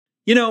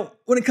You know,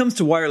 when it comes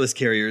to wireless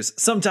carriers,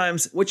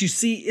 sometimes what you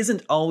see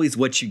isn't always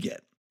what you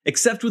get.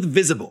 Except with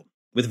Visible.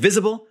 With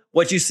Visible,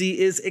 what you see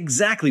is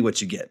exactly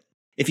what you get.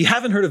 If you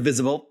haven't heard of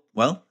Visible,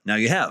 well, now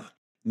you have.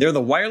 They're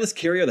the wireless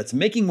carrier that's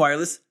making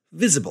wireless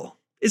visible.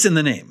 It's in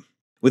the name.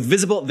 With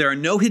Visible, there are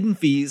no hidden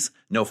fees,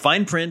 no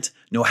fine print,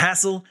 no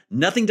hassle,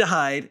 nothing to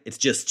hide. It's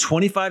just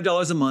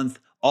 $25 a month,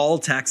 all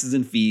taxes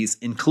and fees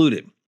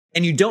included.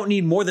 And you don't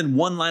need more than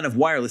one line of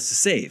wireless to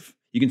save.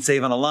 You can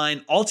save on a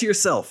line all to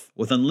yourself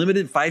with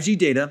unlimited 5G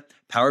data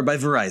powered by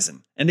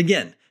Verizon. And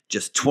again,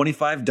 just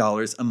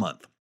 $25 a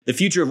month. The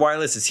future of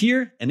wireless is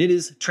here, and it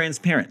is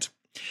transparent.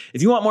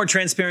 If you want more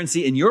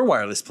transparency in your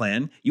wireless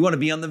plan, you want to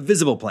be on the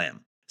Visible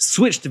plan.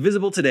 Switch to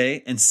Visible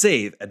today and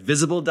save at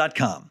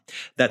Visible.com.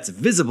 That's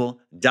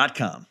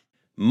Visible.com.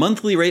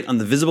 Monthly rate on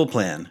the Visible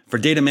plan. For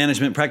data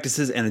management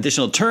practices and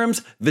additional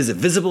terms, visit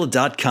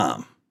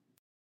Visible.com.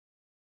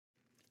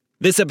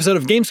 This episode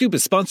of GameScoop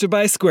is sponsored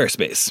by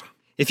Squarespace.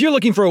 If you're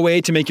looking for a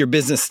way to make your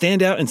business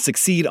stand out and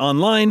succeed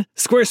online,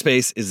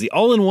 Squarespace is the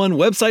all-in-one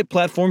website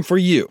platform for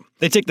you.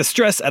 They take the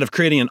stress out of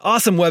creating an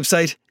awesome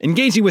website,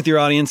 engaging with your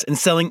audience, and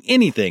selling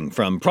anything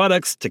from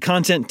products to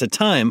content to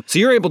time, so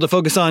you're able to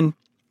focus on,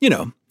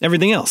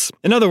 everything else.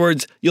 In other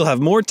words, you'll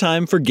have more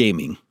time for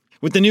gaming.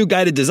 With the new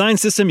guided design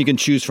system, you can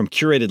choose from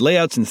curated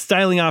layouts and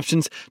styling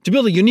options to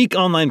build a unique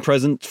online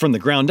presence from the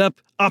ground up,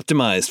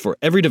 optimized for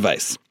every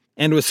device.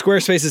 And with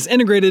Squarespace's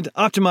integrated,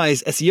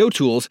 optimized SEO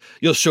tools,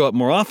 you'll show up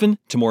more often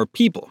to more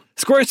people.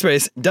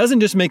 Squarespace doesn't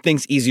just make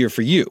things easier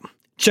for you.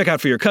 Checkout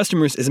for your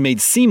customers is made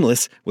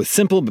seamless with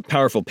simple but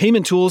powerful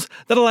payment tools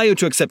that allow you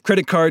to accept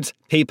credit cards,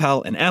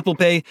 PayPal, and Apple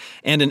Pay,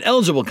 and in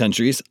eligible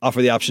countries,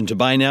 offer the option to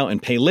buy now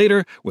and pay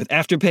later with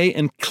Afterpay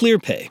and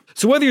ClearPay.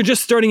 So whether you're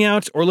just starting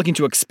out or looking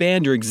to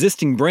expand your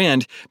existing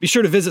brand, be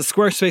sure to visit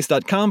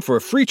squarespace.com for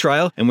a free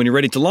trial, and when you're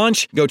ready to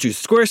launch, go to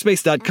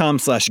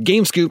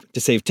squarespace.com/gamescoop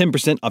to save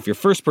 10% off your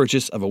first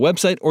purchase of a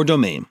website or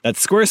domain.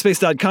 That's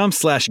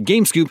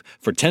squarespace.com/gamescoop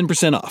for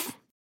 10% off.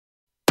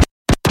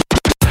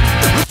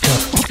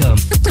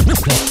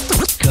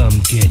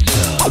 Come get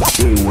some.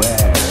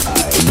 Beware,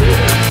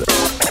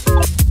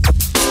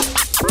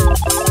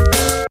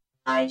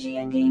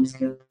 IGN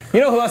GameScoop.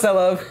 You know who else I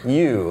love?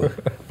 You,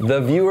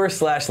 the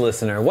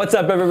viewer/listener. What's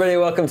up, everybody?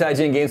 Welcome to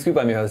IGN GameScoop.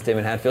 I'm your host,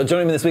 Damon Hatfield.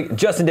 Joining me this week,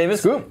 Justin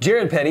Davis, Scoop.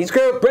 Jared Petty,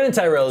 Scoop. Brennan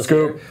Tyrell is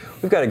Scoop. here.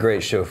 We've got a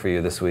great show for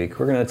you this week.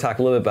 We're going to talk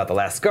a little bit about The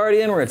Last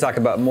Guardian. We're going to talk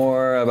about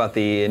more about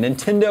the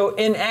Nintendo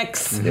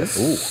NX. Yes.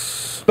 Ooh.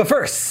 But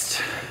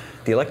first,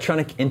 the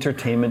Electronic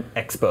Entertainment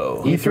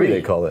Expo. E3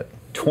 they call it.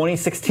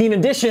 2016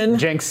 edition.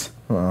 Jinx.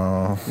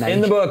 In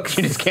the books.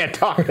 You just can't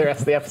talk the rest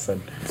of the episode.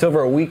 It's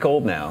over a week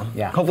old now.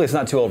 Yeah. Hopefully it's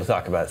not too old to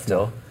talk about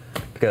still.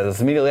 Because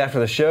immediately after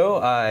the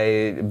show,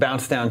 I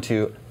bounced down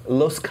to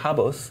Los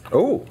Cabos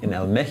in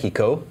El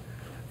Mexico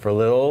for a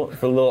little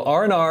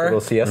R&R. A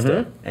little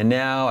siesta. And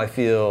now I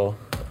feel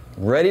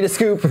ready to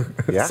scoop.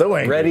 Yeah. So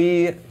angry.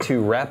 Ready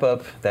to wrap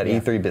up that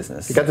E3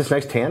 business. You got this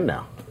nice tan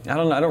now. I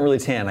don't really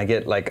tan. I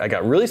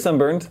got really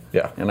sunburned.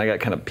 Yeah. And I got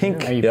kind of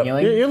pink. Are you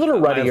peeling? You're a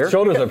little ruddier. My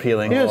shoulders are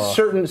peeling. You have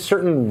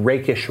certain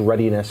rakish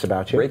ruddiness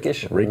about you.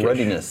 Rakish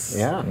ruddiness.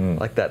 Yeah.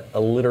 Like that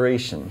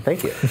alliteration.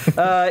 Thank you.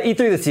 E3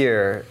 this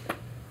year,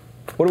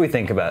 what do we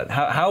think about it?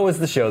 How was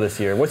the show this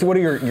year? What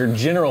are your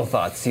general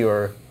thoughts,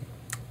 your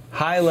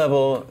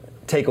high-level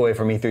takeaway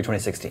from E3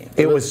 2016?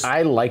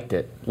 I liked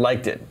it.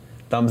 Liked it.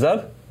 Thumbs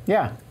up?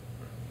 Yeah.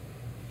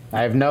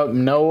 I have no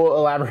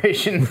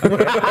elaboration.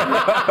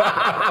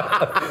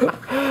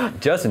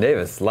 Justin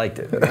Davis liked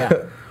it.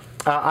 Yeah.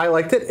 I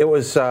liked it. It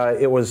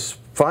was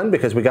fun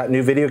because we got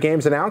new video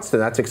games announced,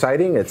 and that's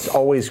exciting. It's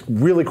always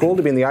really cool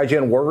to be in the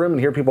IGN War Room and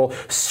hear people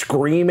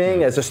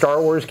screaming as a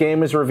Star Wars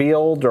game is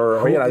revealed, or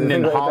hooting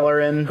and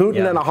hollering,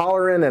 hooting and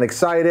hollering, and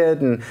excited.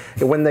 And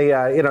when they,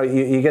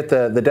 you get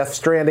the Death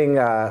Stranding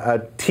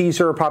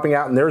teaser popping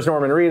out, and there's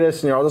Norman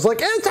Reedus, and you're all just like,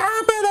 it's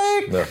happening.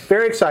 Yeah.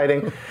 Very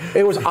exciting.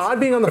 It was odd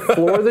being on the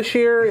floor this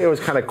year. It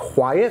was kind of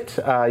quiet,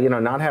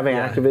 not having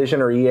Activision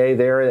or EA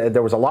there.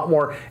 There was a lot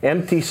more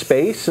empty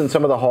space in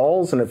some of the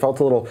halls, and it felt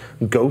a little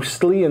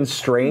ghostly and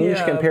strange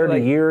compared to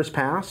years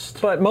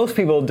past. But most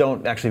people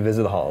don't actually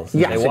visit the halls.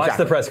 Yes, they watch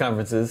exactly. the press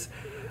conferences.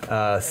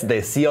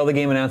 They see all the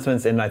game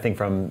announcements, and I think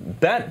from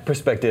that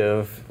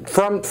perspective,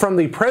 from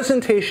the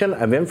presentation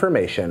of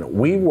information,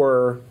 we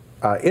were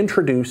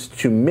introduced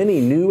to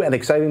many new and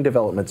exciting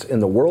developments in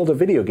the world of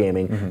video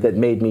gaming that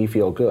made me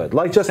feel good.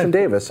 Like Justin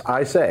Davis,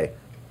 I say,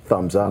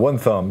 thumbs up. One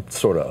thumb,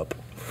 sort of up.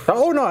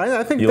 Oh no,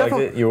 I think you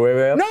definitely. Liked it? You were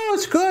way up? No,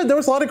 it's good. There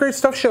was a lot of great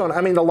stuff shown. I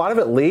mean, a lot of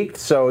it leaked,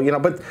 so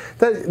but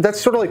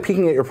that's sort of like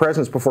peeking at your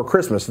presents before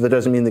Christmas. So that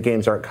doesn't mean the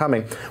games aren't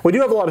coming. We do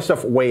have a lot of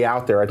stuff way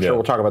out there. I'm sure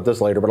we'll talk about this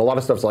later, but a lot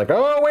of stuff's like,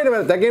 oh wait a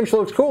minute, that game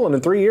sure looks cool, and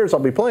in 3 years I'll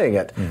be playing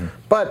it.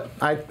 But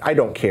I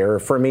don't care.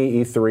 For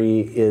me,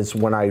 E3 is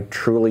when I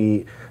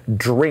truly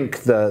drink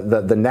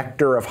the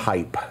nectar of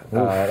hype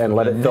and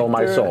let it fill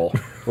my soul.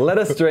 Led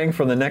us drink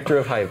from the nectar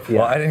of hype.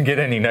 Well, I didn't get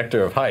any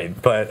nectar of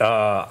hype, but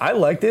I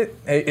liked it.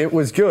 It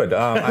was good.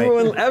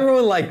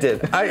 Everyone liked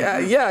it.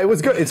 Yeah, it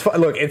was good. It's fun.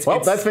 Look, it's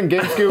That's been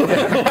Game Scoop.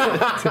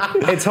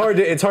 it's hard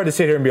to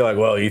sit here and be like,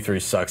 well,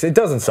 E3 sucks. It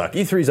doesn't suck.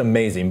 E3 is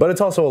amazing, but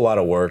it's also a lot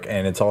of work,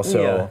 and it's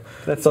also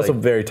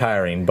very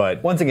tiring.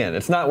 But once again,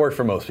 it's not work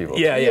for most people.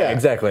 Yeah,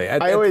 exactly.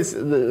 I always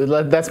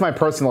that's my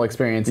personal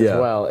experience as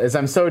well. Is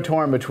I'm so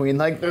torn between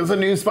like there's a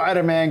new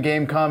Spider-Man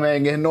game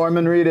coming and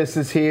Norman Reedus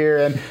is here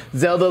and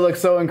Zelda looks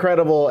so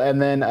incredible,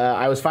 and then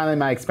I was finally in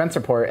my expense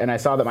report and I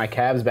saw that my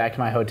cabs back to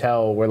my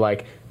hotel were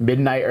like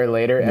midnight or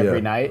later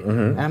every night,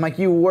 and I'm like,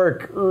 you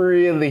work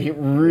really,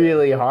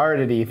 really hard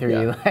at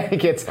E3.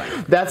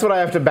 Like that's what I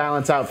have to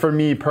balance out for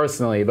me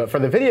personally. But for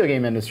the video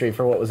game industry,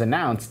 for what was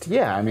announced,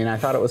 I mean, I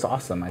thought it was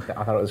awesome. I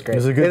thought it was great. It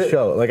was a good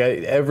show. Like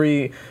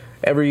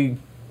every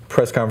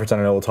press conference, and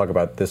I know we'll talk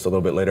about this a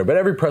little bit later, but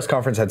every press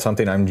conference had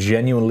something I'm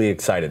genuinely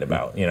excited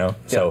about, you know?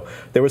 So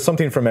there was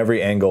something from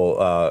every angle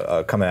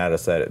coming at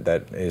us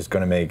that is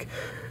going to make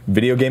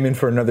video gaming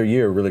for another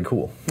year really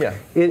cool. Yeah.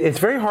 It's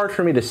very hard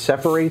for me to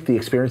separate the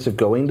experience of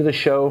going to the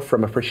show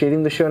from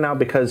appreciating the show now,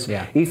 because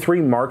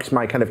E3 marks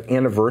my kind of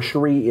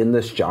anniversary in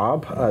this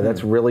job.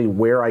 That's really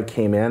where I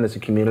came in as a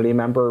community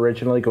member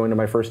originally, going to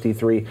my first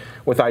E3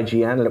 with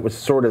IGN, and it was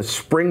sort of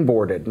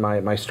springboarded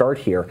my start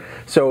here.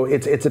 So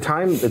it's a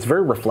time, it's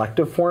very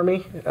reflective for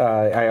me.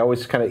 I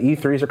always kind of,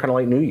 E3s are kind of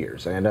like New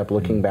Year's. I end up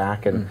looking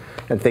back and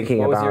thinking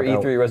about... What was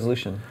your E3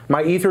 resolution?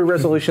 My E3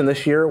 resolution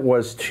this year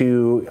was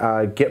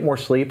to get more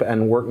sleep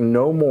and work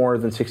no more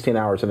than 16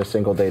 hours in a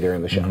single day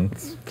during the show.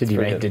 Did you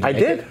make it? I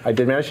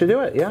did manage to do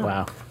it, yeah.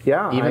 Wow.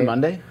 Yeah. Even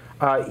Monday?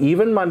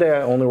 Even Monday,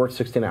 I only worked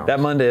 16 hours. That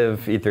Monday of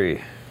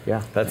E3.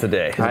 Yeah. That's a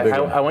day.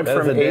 I went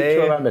from 8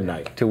 to about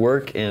midnight. To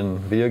work in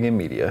video game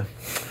media.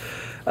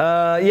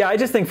 I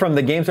just think from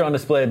the games that are on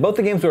display, both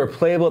the games that were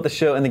playable at the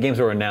show and the games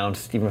that were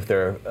announced, even if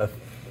they're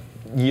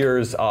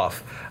years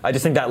off, I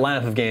just think that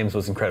lineup of games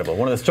was incredible.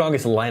 One of the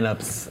strongest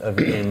lineups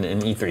in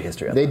E3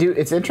 history. They do.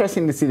 It's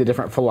interesting to see the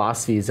different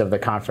philosophies of the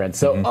conference.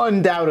 So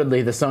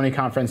undoubtedly, the Sony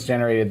conference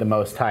generated the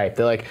most hype.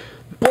 They're like,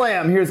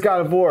 blam, here's God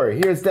of War,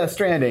 here's Death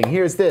Stranding,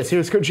 here's this,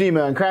 here's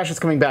Kojima, and Crash is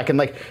coming back, and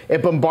like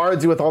it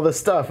bombards you with all this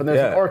stuff, and there's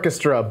an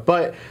orchestra,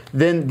 but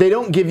then they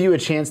don't give you a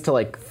chance to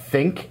like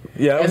think.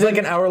 Yeah, it was like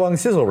an hour-long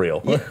sizzle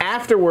reel.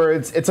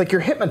 Afterwards, it's like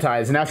you're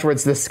hypnotized, and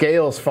afterwards the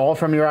scales fall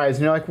from your eyes,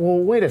 and you're like, well,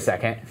 wait a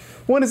second.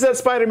 When is that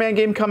Spider-Man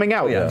game coming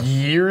out?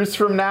 Years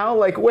from now?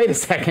 Like, wait a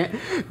second.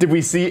 Did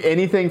we see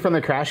anything from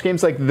the Crash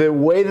games? Like, the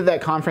way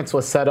that conference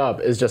was set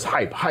up is just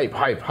hype.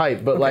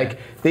 But like,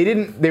 they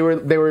didn't. They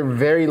were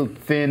very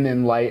thin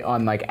and light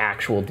on like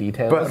actual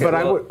details. But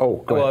I would. Oh,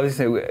 go ahead.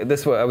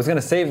 Well, I was going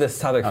to save this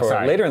topic for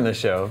later in the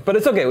show, but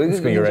it's okay. We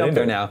can jump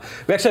there now.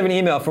 We actually have an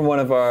email from one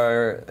of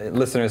our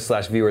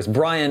listeners/viewers,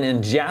 Brian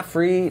in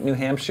Jaffrey, New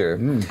Hampshire,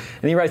 and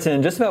he writes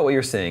in just about what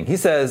you're saying. He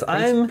says,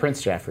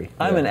 Prince Jaffrey.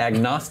 I'm an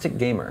agnostic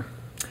gamer.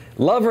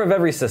 Lover of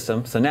every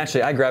system, so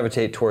naturally I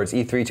gravitate towards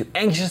E3 to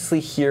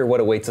anxiously hear what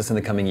awaits us in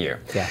the coming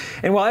year. Yeah.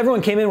 And while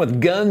everyone came in with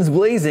guns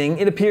blazing,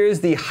 it appears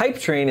the hype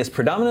train is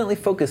predominantly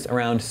focused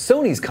around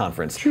Sony's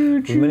conference,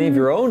 with many of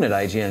your own at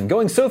IGN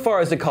going so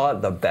far as to call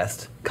it the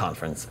best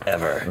conference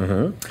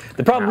ever.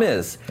 The problem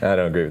is, I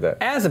don't agree with that.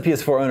 As a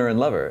PS4 owner and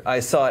lover,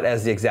 I saw it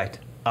as the exact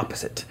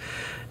opposite.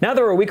 Now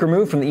that we're a week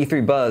removed from the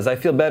E3 buzz, I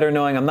feel better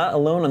knowing I'm not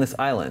alone on this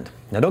island.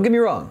 Now don't get me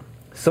wrong,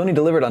 Sony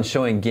delivered on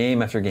showing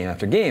game after game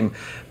after game,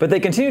 but they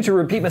continue to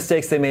repeat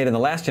mistakes they made in the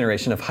last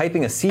generation of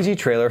hyping a CG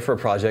trailer for a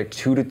project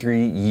 2 to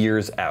 3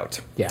 years out.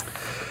 Yeah.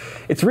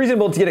 It's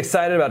reasonable to get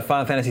excited about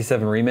Final Fantasy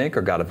VII Remake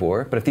or God of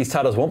War, but if these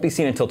titles won't be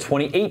seen until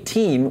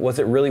 2018, was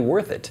it really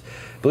worth it?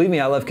 Believe me,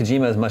 I love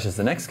Kojima as much as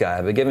the next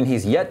guy, but given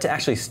he's yet to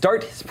actually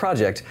start his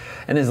project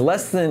and his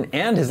less than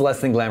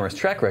glamorous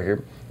track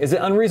record, is it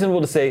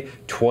unreasonable to say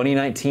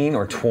 2019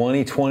 or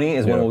 2020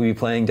 is when we'll be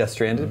playing Death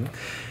Stranded?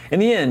 In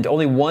the end,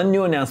 only one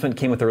new announcement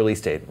came with the release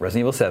date,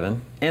 Resident Evil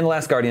 7, and The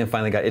Last Guardian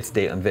finally got its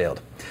date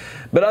unveiled.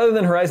 But other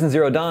than Horizon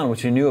Zero Dawn,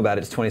 which we knew about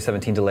its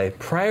 2017 delay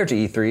prior to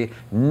E3,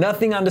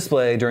 nothing on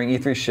display during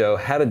E3's show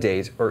had a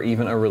date or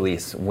even a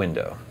release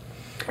window.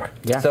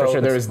 Yeah, So for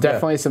sure. There was it's-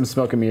 definitely some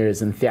smoke and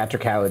mirrors and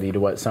theatricality to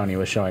what Sony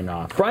was showing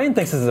off. Brian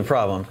thinks this is a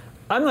problem.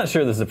 I'm not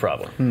sure this is a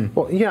problem.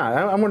 Well,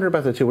 yeah, I'm wondering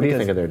about that too. What do you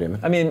think of there, Damon?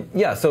 I mean,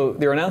 yeah, so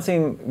they're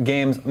announcing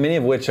games, many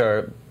of which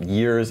are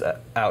years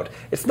out.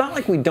 It's not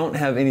like we don't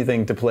have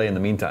anything to play in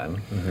the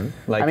meantime.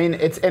 Like, I mean,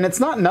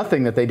 it's not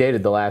nothing that they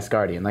dated The Last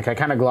Guardian. Like, I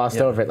kind of glossed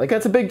over it. Like,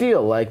 that's a big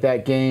deal. Like,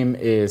 that game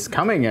is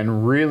coming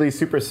and really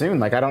super soon.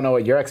 Like, I don't know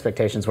what your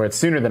expectations were. It's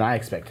sooner than I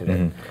expected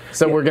it.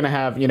 So we're going to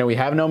have, we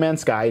have No Man's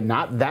Sky.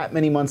 Not that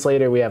many months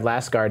later, we have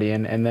Last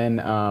Guardian. And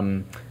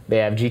then they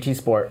have GT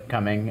Sport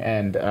coming.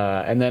 And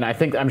then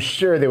I'm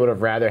sure they would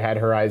have rather had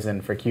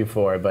Horizon for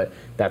Q4, but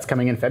that's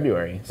coming in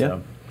February.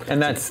 So.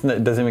 And that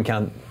doesn't even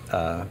count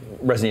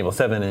Resident Evil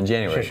 7 in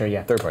January. Sure,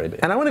 yeah. Third party.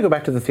 And I want to go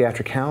back to the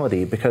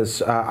theatricality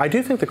because I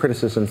do think the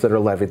criticisms that are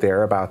levied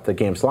there about the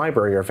game's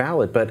library are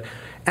valid, but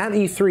at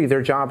E3,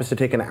 their job is to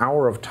take an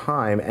hour of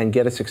time and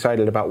get us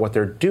excited about what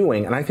they're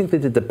doing, and I think they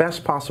did the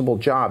best possible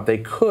job they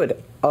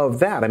could of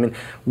that. I mean,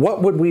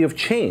 what would we have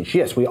changed?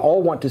 Yes, we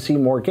all want to see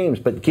more games,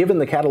 but given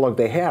the catalog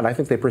they had, I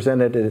think they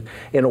presented it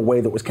in a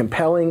way that was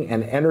compelling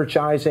and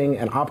energizing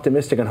and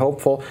optimistic and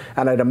hopeful,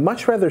 and I'd have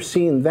much rather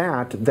seen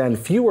that than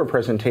fewer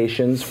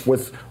presentations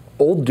with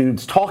old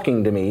dudes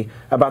talking to me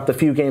about the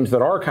few games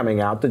that are coming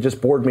out that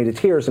just bored me to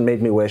tears and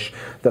made me wish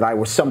that I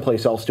was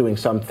someplace else doing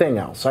something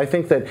else. I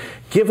think that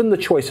given the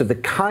choice of the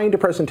kind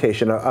of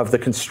presentation, of the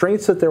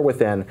constraints that they're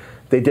within,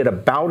 they did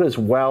about as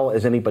well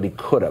as anybody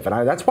could have.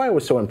 And that's why I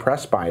was so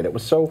impressed by it. It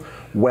was so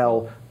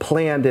well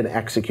planned and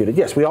executed.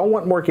 Yes, we all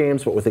want more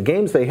games, but with the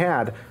games they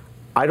had,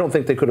 I don't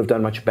think they could have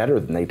done much better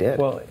than they did.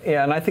 Well,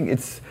 yeah, and I think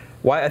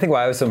why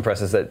I was so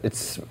impressed is that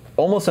it's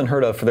almost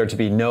unheard of for there to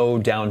be no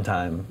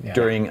downtime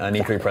during an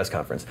E3 press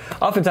conference.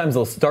 Oftentimes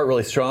they'll start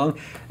really strong,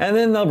 and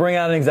then they'll bring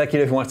out an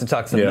executive who wants to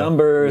talk some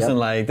numbers and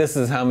like, this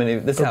is how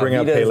Vita's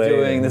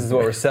doing, this is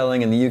what we're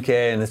selling in the UK,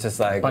 and it's just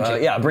like,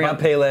 bring out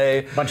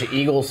Pele. Bunch of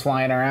eagles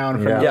flying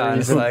around. And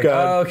it's like,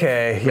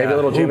 okay, maybe a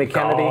little Jimmy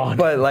Kennedy,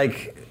 but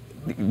like.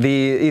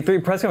 The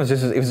E3 press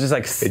conference was just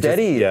like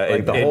steady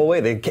the whole way.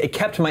 It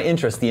kept my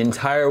interest the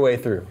entire way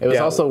through. It was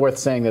also worth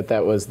saying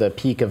that was the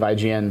peak of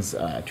IGN's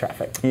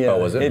traffic. Yeah,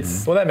 was it?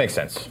 Well, that makes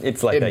sense.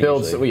 It's like it that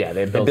builds. usually.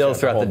 It builds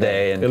throughout the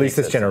day. And at least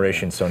this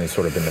generation, Sony's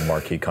sort of been the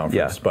marquee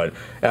conference. Yeah. But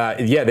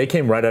they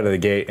came right out of the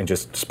gate and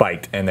just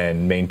spiked and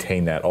then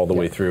maintained that all the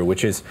way through,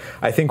 which is,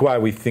 I think, why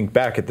we think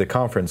back at the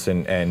conference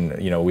and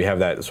we have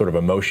that sort of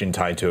emotion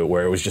tied to it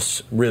where it was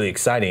just really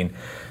exciting.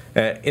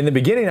 In the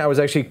beginning, I was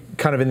actually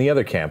kind of in the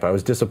other camp. I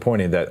was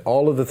disappointed that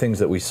all of the things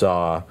that we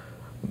saw,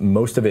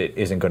 most of it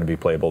isn't going to be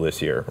playable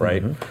this year,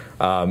 right?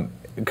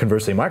 Mm-hmm.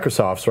 Conversely,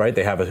 Microsoft's, right?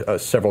 They have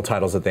several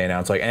titles that they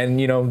announced,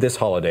 this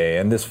holiday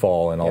and this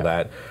fall and all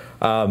that.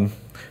 But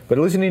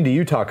listening to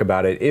you talk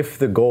about it, if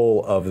the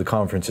goal of the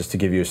conference is to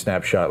give you a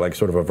snapshot, like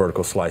sort of a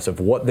vertical slice of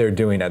what they're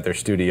doing at their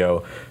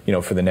studio,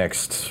 for the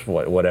next,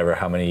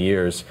 how many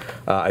years,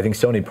 I think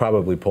Sony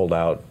probably pulled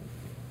out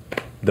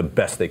the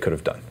best they could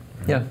have done.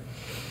 Yeah.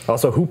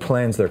 Also, who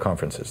plans their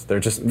conferences? They're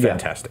just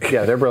fantastic.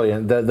 Yeah, they're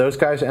brilliant. Those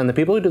guys and the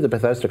people who do the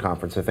Bethesda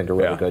conference, I think, are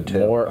really good too.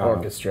 More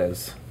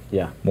orchestras.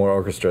 More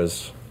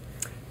orchestras.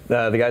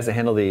 The guys that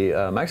handle the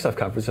Microsoft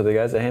conference are the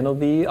guys that handle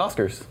the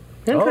Oscars.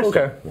 Oh,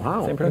 okay.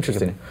 Wow. Same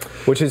Interesting.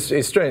 Which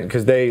is strange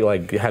because they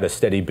had a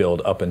steady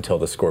build up until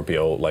the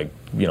Scorpio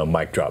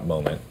mic drop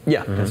moment.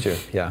 Yeah, that's true.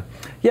 Yeah.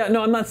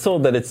 No, I'm not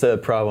sold that it's a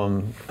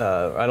problem.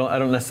 I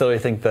don't necessarily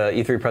think the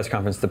E3 press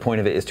conference. The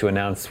point of it is to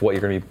announce what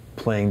you're going to be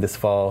playing this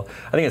fall.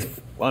 I think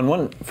it's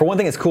for one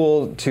thing, it's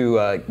cool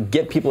to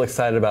get people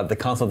excited about the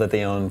console that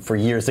they own for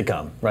years to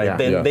come. Right?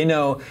 Yeah. They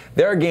know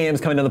there are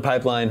games coming down the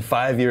pipeline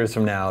 5 years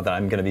from now that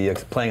I'm going to be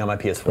playing on my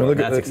PS4.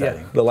 That's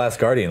exciting. The Last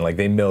Guardian,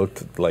 they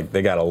milked,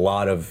 they got a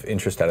lot of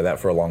interest out of that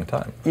for a long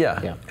time.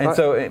 Yeah. And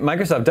so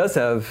Microsoft does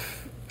have.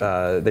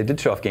 They did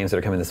show off games that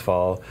are coming this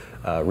fall.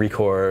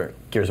 ReCore,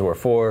 Gears of War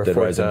 4, Dead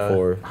Forza. Rising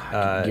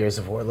 4. Gears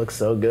of War looks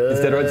so good.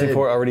 Is Dead Rising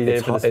 4 already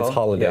dated for this fall? It's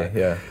holiday,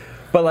 yeah.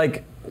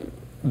 But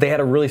they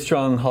had a really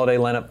strong holiday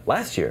lineup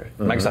last year.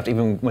 Mm-hmm. Microsoft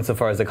even went so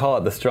far as to call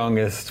it the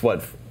strongest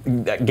games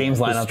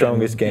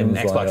lineup in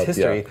Xbox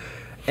history.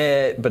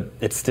 But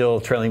it's still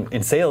trailing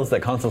in sales.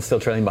 That console's still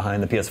trailing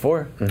behind the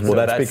PS4. Mm-hmm.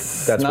 Well,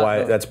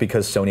 that's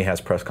because Sony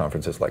has press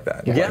conferences like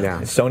that.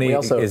 Yeah.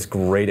 Sony is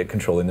great at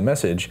controlling the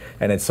message,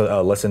 and it's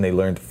a lesson they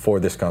learned for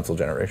this console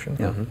generation.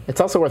 Yeah. Mm-hmm. It's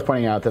also worth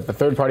pointing out that the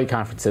third-party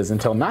conferences,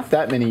 until not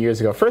that many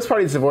years ago, first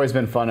parties have always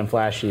been fun and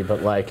flashy,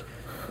 but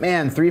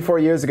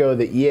 3-4 years ago,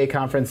 the EA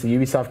conference, the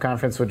Ubisoft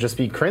conference would just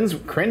be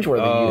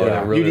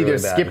cringeworthy. You'd either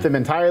skip them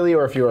entirely,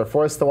 or if you were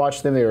forced to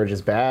watch them, they were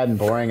just bad and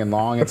boring and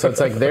long. And so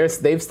it's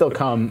they've still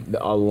come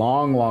a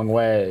long, long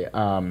way.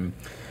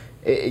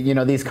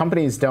 These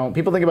companies don't.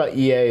 People think about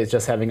EA as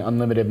just having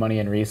unlimited money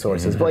and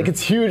resources, but it's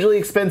hugely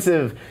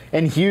expensive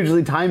and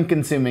hugely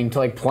time-consuming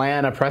to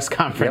plan a press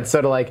conference.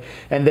 Yep. So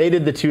and they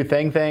did the two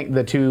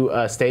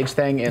stage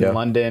thing in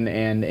London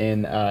and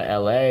in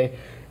LA.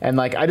 And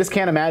I just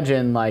can't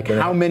imagine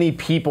how many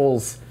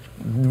people's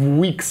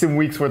weeks and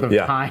weeks worth of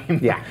time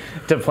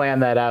to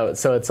plan that out.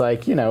 So it's how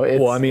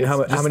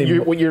many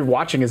what you're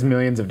watching is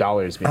millions of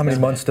dollars. How many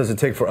months does it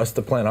take for us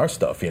to plan our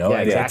stuff?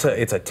 Exactly.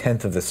 It's a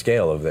tenth of the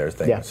scale of their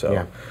thing. Yeah.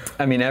 So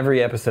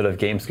every episode of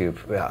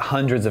GameScoop,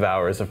 hundreds of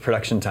hours of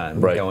production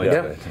time going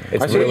into it.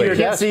 It's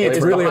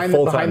really a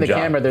full-time behind the job.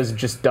 Camera. There's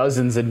just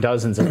dozens and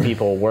dozens of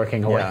people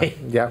working away.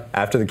 Yeah.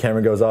 After the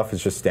camera goes off,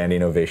 it's just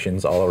standing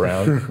ovations all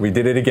around. We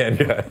did it again,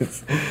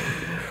 guys.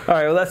 All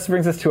right, well, that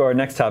brings us to our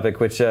next topic,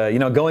 which,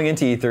 going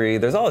into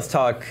E3, there's all this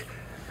talk,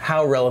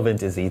 how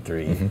relevant is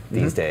E3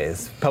 these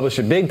days?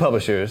 Big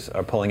publishers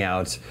are pulling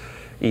out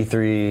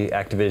E3,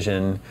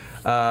 Activision.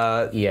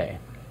 EA.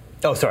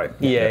 Oh, sorry,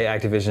 EA,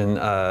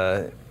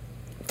 Activision.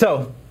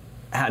 So,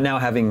 now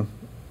having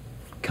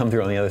come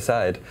through on the other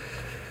side,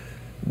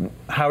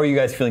 how are you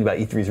guys feeling about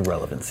E3's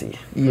relevancy?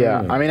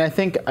 Yeah, I mean, I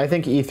think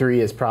E3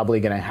 is probably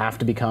going to have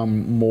to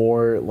become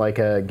more like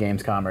a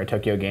Gamescom or a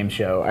Tokyo Game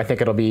Show. I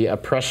think it'll be a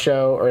press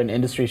show or an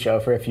industry show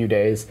for a few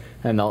days,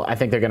 and I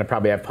think they're going to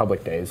probably have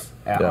public days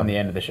on the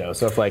end of the show.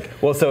 So if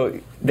so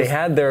they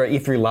had their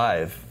E3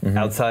 live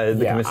outside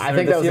the convention center I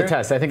think that was this a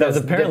test. I think that was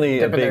apparently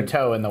dipping a their big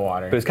toe in the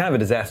water. But it was kind of a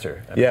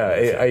disaster.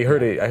 Yeah, I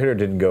heard it. I heard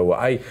it didn't go well.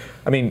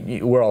 I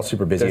mean, we're all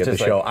super busy There's at the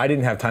just show. I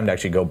didn't have time to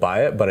actually go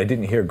buy it, but I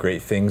didn't hear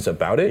great things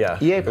about it. Yeah.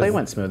 EA Play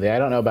went smoothly. I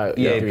don't know about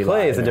EA E3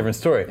 Play Live. is a different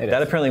story.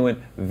 That apparently went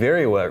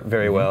very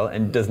well,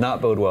 and does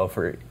not bode well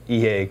for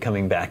EA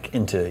coming back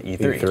into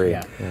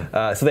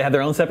E3. So they had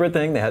their own separate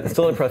thing. They had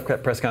still a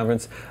press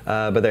conference,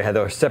 but they had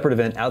their separate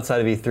event outside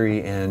of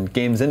E3. And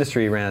Games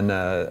Industry ran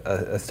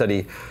a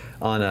study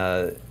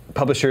on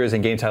publishers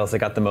and game titles that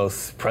got the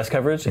most press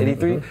coverage at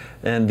E3,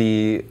 and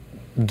the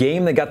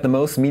game that got the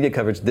most media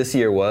coverage this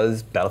year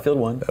was Battlefield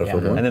 1.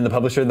 And then the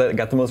publisher that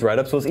got the most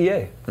write-ups was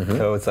EA.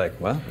 So it's like,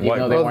 well, Even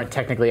though they weren't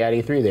technically at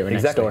E3, they were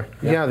next door.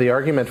 Yeah, the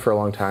argument for a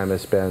long time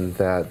has been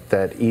that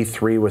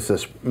E3 was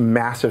this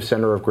massive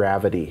center of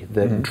gravity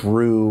that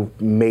drew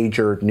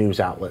major news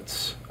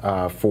outlets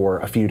for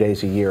a few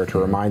days a year to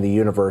remind the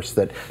universe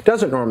that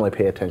doesn't normally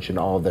pay attention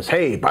to all of this.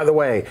 Hey, by the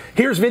way,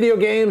 here's video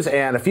games,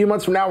 and a few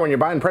months from now when you're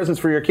buying presents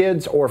for your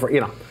kids or for,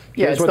 Yeah,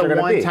 here's it's what the they're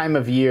one be. time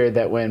of year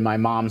that when my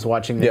mom's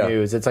watching the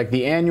news, it's like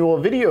the annual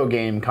video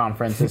game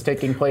conference is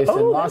taking place in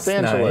Los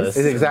Angeles.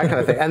 It's the exact kind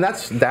of thing, and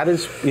that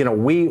is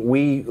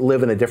we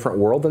live in a different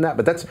world than that,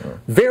 but that's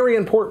very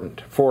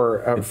important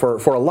for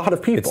a lot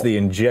of people. It's the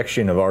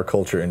injection of our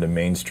culture into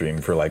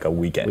mainstream for like a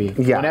weekend.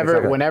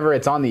 Whenever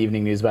it's on the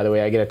evening news, by the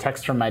way, I get a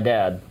text from my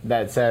dad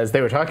that says they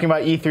were talking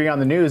about E3 on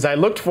the news. I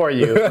looked for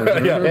you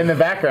in the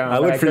background. I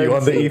looked for you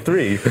on the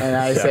E3. And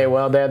I say,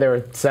 well, Dad, there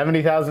were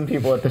 70,000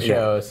 people at the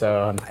show,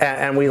 so.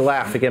 And we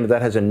laugh again, but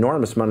that has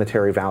enormous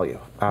monetary value.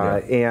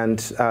 And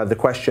the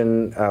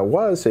question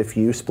was, if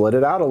you split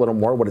it out a little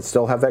more, would it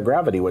still have that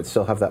gravity? Would it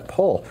still have that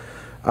pull?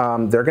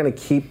 They're going to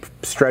keep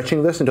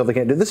stretching this until they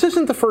can't do. This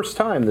isn't the first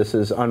time this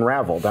is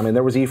unraveled. I mean,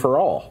 there was E for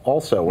All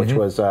also, which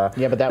was but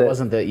that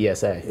wasn't the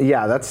ESA.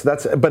 Yeah, that's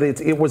but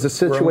it was a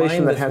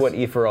situation that has what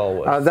E for All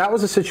was. That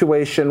was a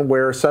situation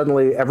where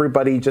suddenly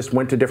everybody just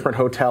went to different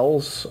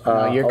hotels.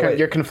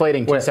 You're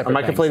conflating two separate things. Am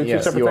I conflating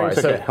two separate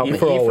things? So Okay, help me. E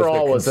for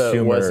All was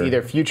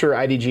either future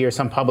IDG or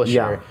some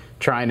publisher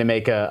trying to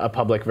make a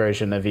public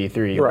version of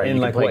E3. Right. In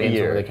like what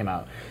year they came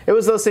out? It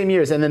was those same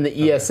years, and then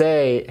the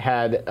ESA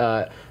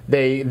had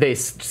they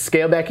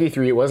scaled back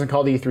E3. It wasn't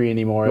called E3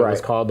 anymore. It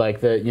was called like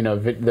the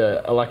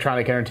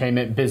Electronic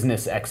Entertainment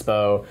Business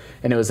Expo,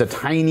 and it was a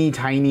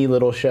tiny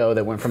little show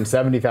that went from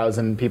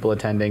 70,000 people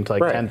attending to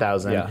like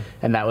 10,000,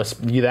 and that was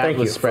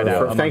spread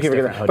out. Thank you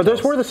for that. But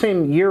those were the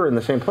same year in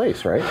the same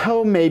place, right?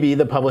 Oh, maybe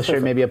a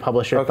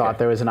publisher thought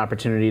there was an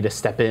opportunity to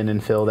step in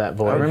and fill that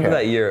void. I remember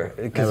that year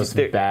because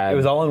it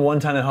was all in one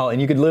tiny hall,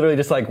 and you could literally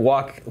just like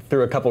walk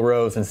through a couple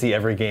rows and see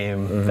every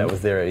game that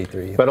was there at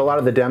E3. But a lot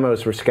of the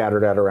demos were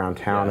scattered out around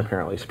town,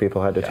 apparently, so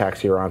people had to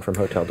taxi around from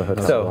hotel to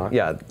hotel.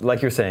 So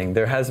like you're saying,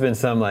 there has been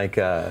some like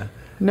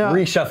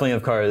reshuffling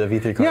of cards of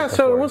E3 cards. Yeah,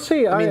 so we'll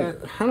see. I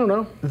don't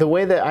know. The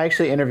way that I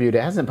actually interviewed,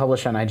 it hasn't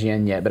published on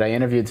IGN yet, but I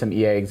interviewed some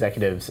EA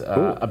executives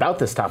about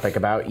this topic,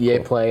 about EA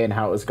Play and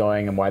how it was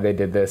going and why they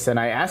did this. And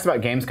I asked about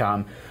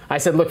Gamescom. I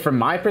said, look, from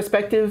my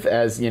perspective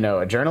as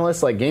a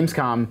journalist, like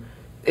Gamescom,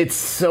 it's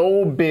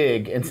so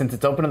big, and since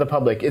it's open to the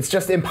public, it's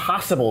just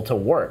impossible to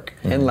work.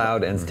 And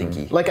loud and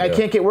stinky. Like, I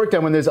can't get work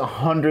done when there's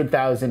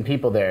 100,000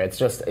 people there.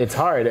 It's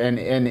hard. And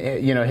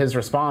his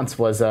response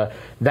was,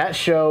 that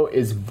show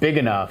is big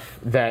enough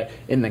that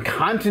in the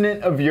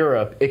continent of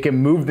Europe, it can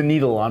move the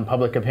needle on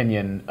public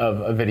opinion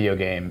of a video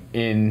game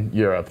in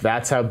Europe.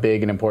 That's how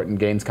big and important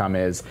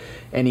Gamescom is.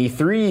 And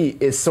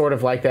E3 is sort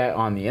of like that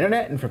on the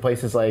internet and for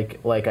places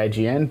like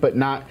IGN, but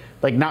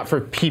not for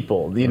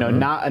people.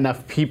 Not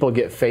enough people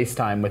get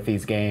FaceTime with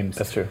these games.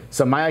 That's true.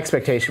 So my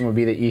expectation would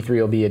be that E3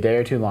 will be a day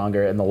or two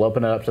longer, and they'll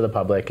open it up to the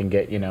public and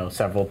get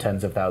several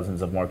tens of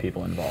thousands of more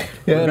people involved.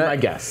 Yeah, my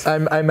guess.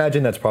 I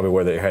imagine that's probably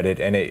where they're headed,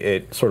 and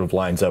it sort of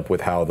lines up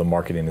with how the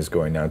marketing is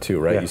going now too,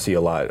 right? Yeah. You see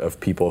a lot of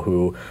people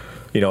who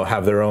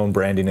have their own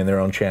branding and their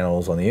own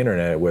channels on the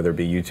internet, whether it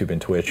be YouTube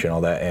and Twitch and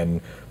all that,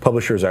 and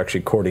publishers are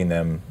actually courting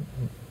them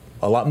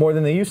a lot more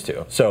than they used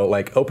to. So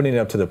like opening it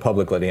up to the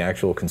public, letting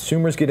actual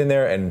consumers get in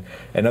there and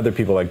other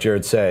people, like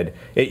Jared said,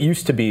 it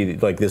used to be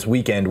like this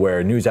weekend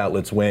where news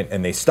outlets went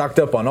and they stocked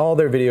up on all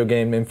their video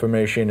game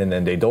information and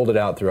then they doled it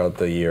out throughout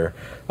the year.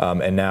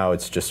 And now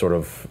it's just sort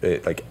of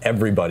like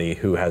everybody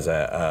who has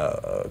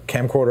a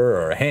camcorder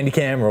or a handy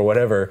cam or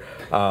whatever,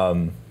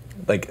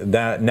 like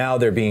that, now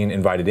they're being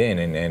invited in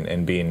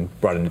and being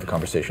brought into the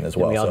conversation as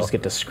well. And we all just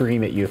get to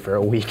scream at you for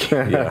a week.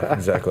 Yeah,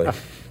 exactly.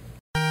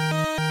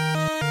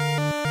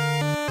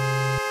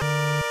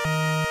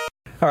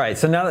 All right,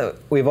 so now that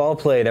we've all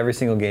played every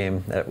single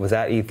game that was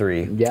at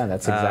E3. Yeah,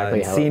 that's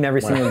exactly how seen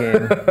every single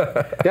game.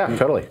 Yeah,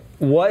 totally.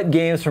 What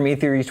games from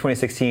E3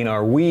 2016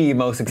 are we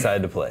most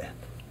excited to play?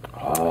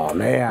 Oh,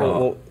 man.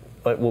 We'll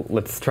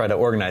let's try to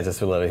organize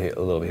this a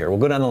little bit here. We'll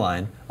go down the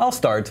line. I'll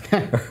start.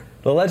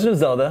 The Legend of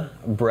Zelda: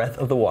 Breath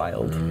of the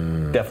Wild.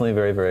 Definitely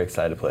very, very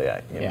excited to play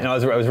that. Yeah. You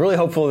know, I was really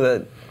hopeful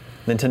that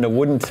Nintendo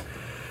wouldn't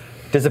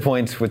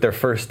disappoint with their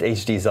first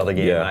HD Zelda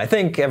game. Yeah. And I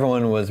think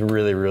everyone was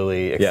really,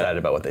 really excited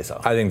about what they saw.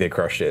 I think they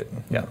crushed it.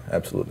 Yeah.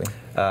 Absolutely.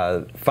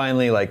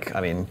 Finally,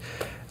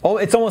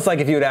 it's almost like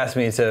if you had asked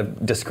me to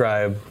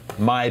describe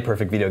my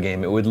perfect video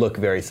game, it would look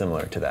very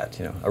similar to that.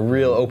 You know, a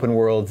real open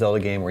world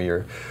Zelda game where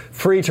you're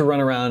free to run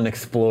around and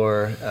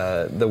explore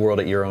the world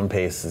at your own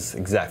pace is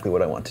exactly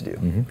what I want to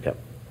do. Yep.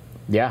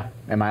 Yeah.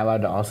 Am I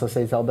allowed to also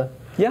say Zelda?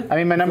 Yeah. I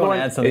mean, my number You one.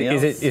 wanna add something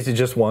else? Is it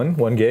just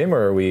one game,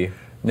 or are we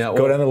No,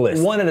 go down the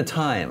list? One at a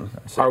time.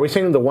 Are we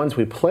saying the ones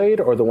we played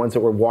or the ones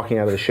that we're walking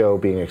out of the show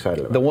being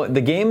excited about?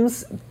 The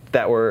games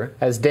that were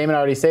As Damon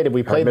already stated,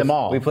 we played them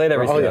all. we played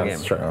every Oh, single yeah, game.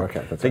 that's true.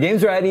 Okay, that's The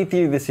games were at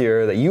E3 this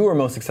year that you were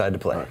most excited to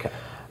play. Okay.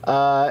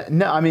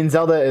 No, I mean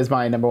Zelda is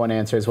my number one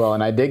answer as well,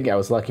 and I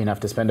was lucky enough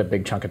to spend a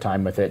big chunk of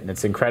time with it, and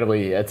it's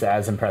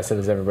as impressive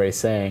as everybody's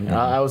saying.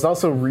 I was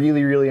also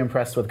really, really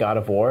impressed with God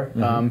of War.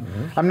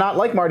 I'm not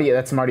like Marty.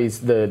 That's Marty's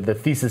the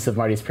thesis of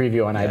Marty's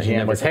preview on he IGN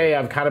never was, said hey,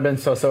 I've kind of been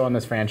so on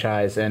this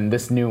franchise, and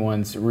this new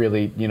one's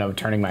really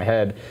turning my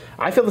head.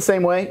 I feel the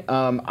same way.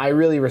 I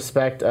really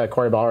respect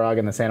Cory Balrog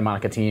and the Santa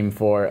Monica team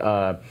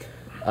for.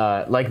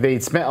 They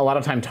spent a lot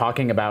of time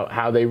talking about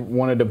how they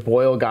wanted to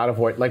boil God of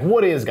War. Like,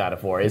 what is God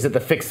of War? Is it the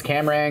fixed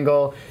camera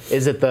angle?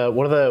 Is it the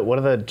what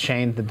are the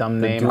chain? The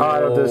dumb name. The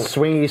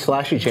swingy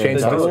slashy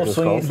chains. The That's dual what it's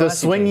swingy called. The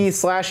swingy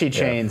slashy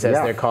chains, as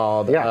Yeah. they're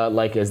called. Yeah.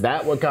 Is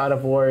that what God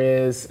of War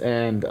is?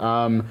 And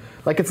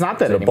it's not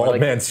that The anymore. bald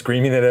man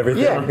screaming at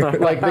everything. Yeah,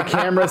 like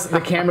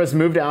the cameras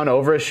move down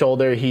over his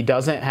shoulder. He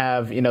doesn't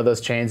have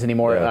those chains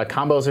anymore. Yeah.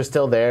 Combos are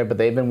still there, but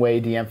they've been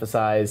way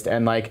de-emphasized.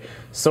 And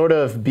sort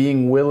of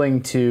being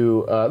willing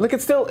to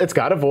it's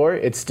God of War.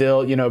 It's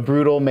still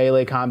brutal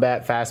melee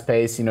combat, fast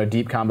paced,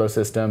 deep combo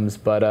systems,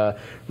 but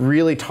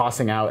really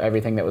tossing out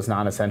everything that was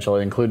non-essential,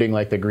 including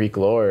the Greek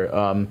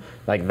lore.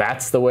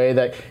 That's the way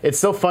that it's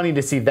so funny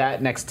to see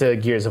that next to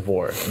Gears of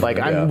War.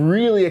 I'm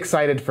really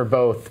excited for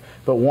both.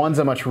 But one's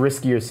a much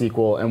riskier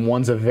sequel, and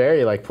one's a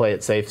very play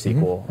it safe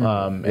sequel.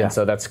 And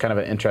so that's kind of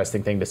an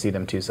interesting thing to see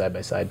them two side by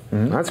side.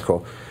 That's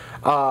cool.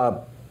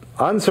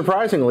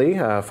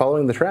 Unsurprisingly,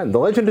 following the trend, The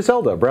Legend of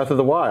Zelda: Breath of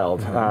the Wild.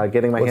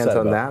 Getting my What's hands that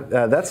on about?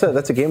 that.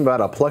 That's a game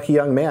about a plucky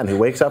young man who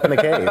wakes up in a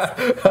cave.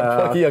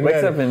 Lucky young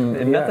Wakes man. up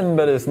in nothing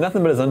but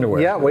his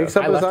underwear. Yeah, wakes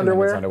up I in his left him in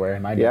his underwear. underwear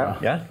in my Yeah, demo.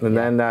 Yeah? And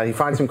then he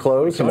finds some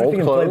clothes, some I old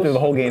wonder if you can play through the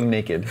clothes. whole game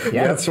naked.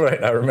 Yeah. That's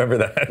right. I remember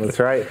that. That's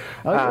right.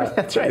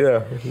 That's right.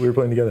 Yeah, we were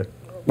playing together.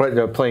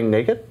 Playing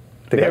naked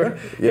together.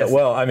 Yeah.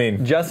 Well, I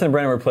mean, Justin and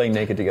Brennan were playing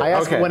naked together. I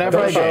ask Okay. whenever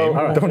I Don't shame. go,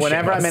 All right. Don't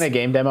whenever shame I'm us. in a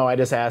game demo, I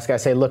just ask. I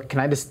say, "Look, do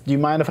you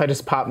mind if I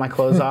just pop my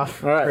clothes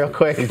off right. real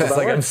quick?" it's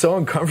like I'm so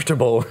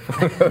uncomfortable.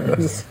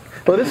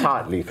 Well, it is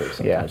hot in E3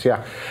 sometimes.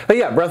 Yeah. But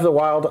yeah, Breath of the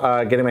Wild.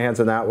 Getting my hands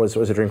on that was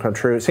a dream come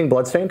true. Seeing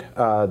Bloodstained,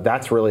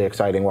 that's really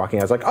exciting. Walking,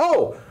 I was like,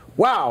 oh.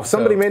 Wow!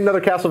 Somebody made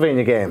another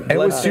Castlevania game. And it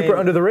was super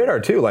under the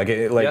radar too. We it's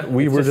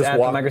were just just at the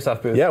walking.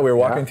 Microsoft booth. Yeah, we were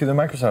walking Yeah. through the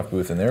Microsoft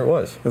booth, and there it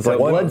was. It's like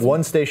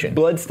one station.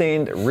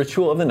 Bloodstained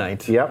Ritual of the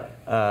Night.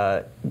 Yep.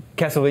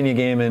 Castlevania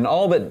game in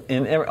all but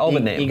name.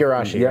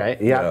 Igarashi, Yeah, right?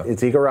 yeah,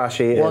 it's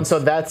Igarashi. Well, and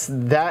It's- so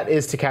that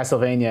is to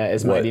Castlevania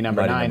as What? Mighty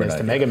Number Mighty 9 Number is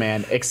to 9, Mega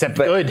Man, except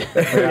good.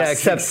 Yeah,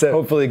 except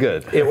hopefully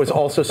good. It was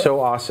also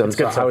so awesome.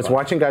 good so I was far.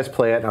 watching guys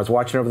play it, and I was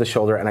watching over the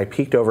shoulder, and I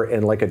peeked over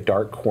in a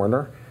dark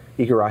corner.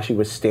 Igarashi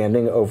was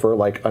standing over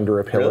under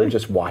a pillar, Really?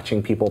 just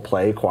watching people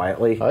play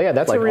quietly. Oh, yeah,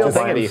 that's a real all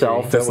thing by at E3.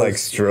 himself.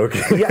 Just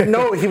stroking. Yeah,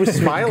 no, he was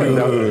smiling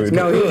though.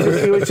 No,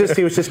 he was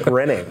just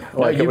grinning.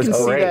 You it was can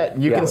see great. that.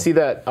 You Yeah. can see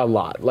that a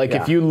lot. Yeah.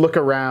 If you look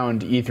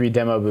around E3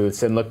 demo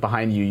booths and look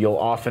behind you, you'll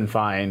often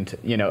find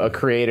a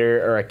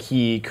creator or a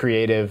key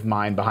creative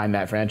mind behind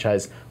that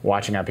franchise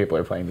watching how people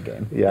are playing the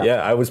game. Yeah. Yeah,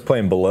 I was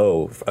playing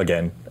below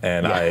again,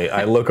 and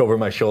I look over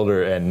my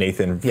shoulder, and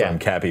Nathan from Yeah.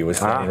 Cappy was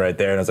standing right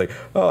there, and I was like,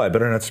 oh, I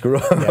better not screw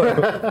up.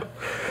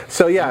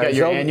 So yeah, You got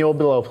your Zelda, annual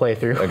below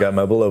playthrough. I got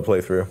my below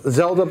playthrough.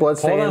 Zelda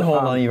Bloodstained. Hold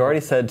on. You've already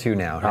said two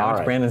now. Now all it's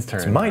right. Brandon's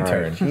turn. It's my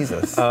turn.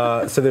 Jesus.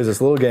 So there's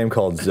this little game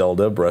called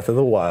Zelda Breath of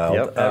the Wild.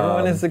 Yep.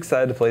 Everyone is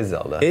excited to play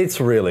Zelda.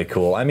 It's really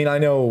cool. I mean, I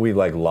know we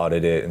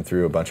lauded it and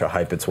threw a bunch of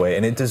hype its way,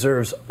 and it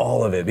deserves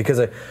all of it because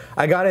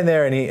I got in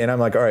there and I'm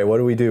like, all right, what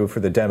do we do for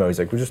the demo? He's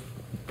like, we just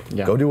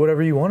go do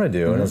whatever you want to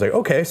do. And I was like,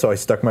 okay. So I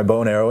stuck my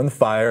bow and arrow in the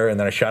fire, and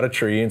then I shot a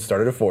tree and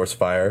started a forest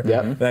fire.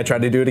 Yep. Then I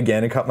tried to do it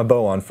again and caught my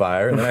bow on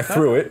fire, and then I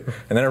threw it,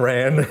 and then I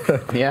ran.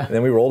 Yeah. And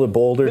then we rolled a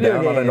boulder Video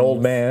down on an old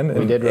games. man. We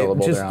and did roll a it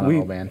boulder on an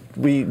old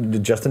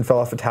man. Justin fell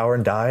off a tower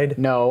and died.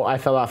 No, I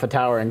fell off a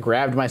tower and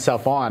grabbed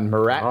myself on.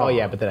 Oh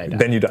yeah, but then I died.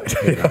 Then you died.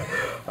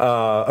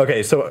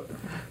 Okay, so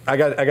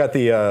I got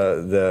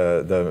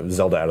the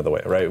Zelda out of the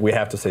way, right? We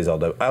have to say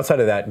Zelda. Outside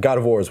of that, God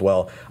of War as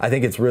well. I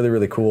think it's really,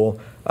 really cool.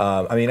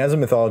 I mean, as a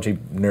mythology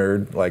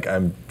nerd, like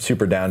I'm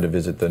super down to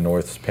visit the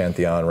Norse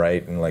pantheon,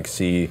 right, and like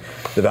see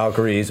the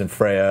Valkyries and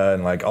Freya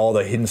and like all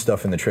the hidden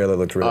stuff in the trailer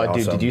looked really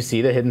awesome. Dude, did you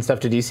see the hidden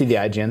stuff? Did you see the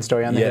IGN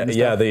story on the hidden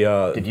stuff?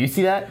 Yeah. Did you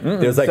see that?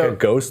 There's like a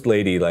ghost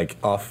lady like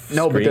off.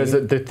 No, but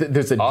screen.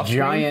 there's a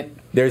giant.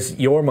 There's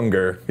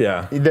Jormungandr,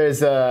 yeah.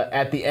 There's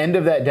at the end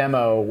of that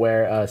demo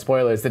where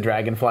spoilers, the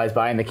dragon flies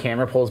by and the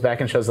camera pulls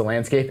back and shows the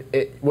landscape.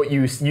 What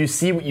you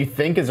see what you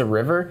think is a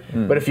river,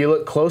 but if you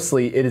look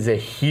closely, it is a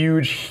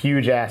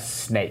huge ass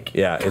snake.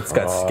 Yeah, it's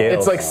got scales.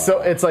 It's like so.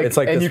 It's like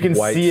and this you can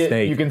white see it.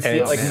 snake, You can see and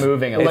it like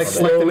moving. It's like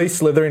slowly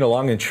slithering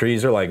along, and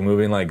trees are like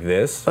moving like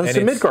this. Oh, it's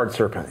and a Midgard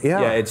serpent.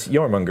 Yeah. Yeah, it's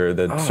Jormungandr,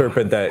 the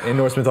serpent that in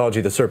Norse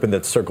mythology, the serpent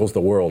that circles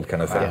the world,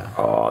 kind of thing. Yeah.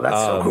 Oh, that's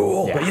so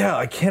cool. But yeah,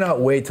 I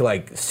cannot wait to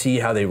like see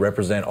how they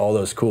represent all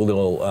those cool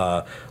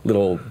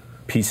little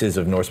pieces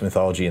of Norse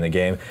mythology in the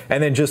game.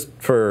 And then just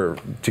to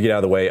get out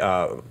of the way,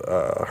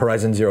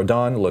 Horizon Zero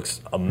Dawn looks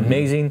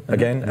amazing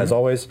again, as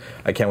always.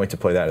 I can't wait to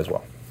play that as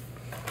well.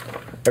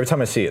 Every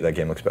time I see it, that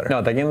game looks better.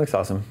 No, that game looks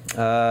awesome.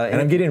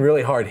 And I'm getting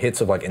really hard hits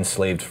of like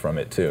Enslaved from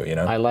it too, you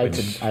know? I like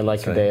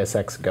Deus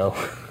Ex Go.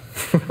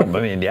 I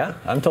mean, yeah,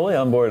 I'm totally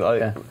on board.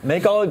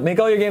 Make all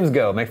your games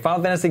go. Make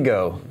Final Fantasy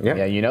go.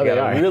 Yeah, you know they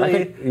are. Really, I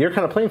think you're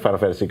kind of playing Final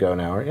Fantasy Go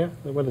now, aren't you?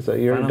 What is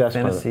it? You're Final desk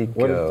Fantasy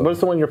Go. What is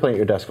the one you're playing at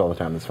your desk all the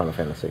time? That's Final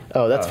Fantasy.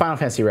 Oh, that's Final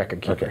Fantasy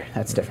Record Keeper. Okay.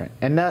 That's different.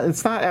 And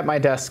it's not at my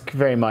desk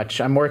very much.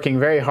 I'm working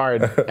very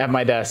hard at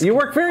my desk. You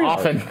work very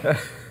often.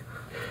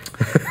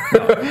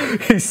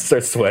 He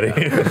starts sweating.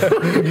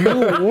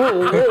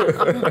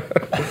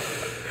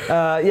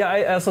 Yeah,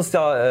 I also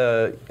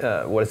saw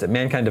what is it?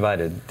 Mankind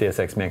Divided. Deus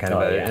Ex Mankind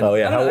Divided. yeah. And Oh,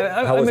 yeah.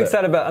 How was I'm that?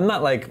 excited about. I'm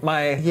not like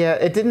my. Yeah,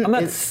 it didn't. I'm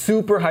not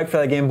super hyped for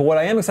that game, but what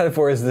I am excited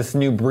for is this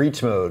new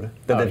Breach mode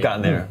that they've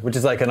gotten there, which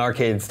is like an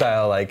arcade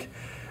style like.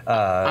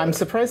 I'm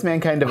surprised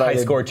Mankind Divided.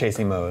 High score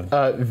chasing mode.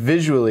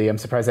 Visually, I'm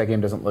surprised that game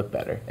doesn't look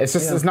better. It's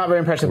just it's not very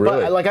impressive.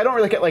 Really? But like I don't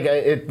really get like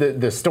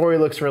the story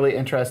looks really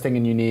interesting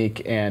and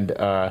unique, and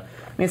I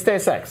mean it's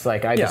Deus Ex.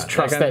 Like I just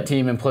trust that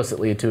team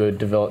implicitly to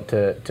develop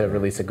to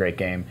release a great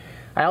game.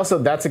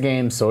 That's a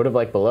game sort of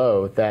like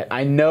Below that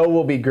I know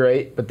will be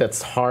great, but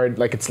that's hard.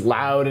 Like it's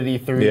loud at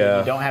E3. Yeah.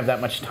 You don't have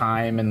that much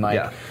time, and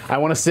like I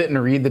want to sit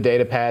and read the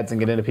data pads and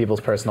get into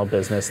people's personal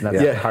business, and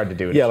that's hard to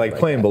do. Yeah, like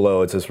playing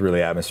Below, it's this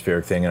really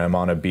atmospheric thing, and I'm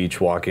on a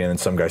beach walking, and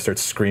some guy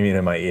starts screaming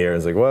in my ear.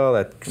 It's like, well,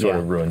 that sort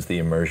of ruins the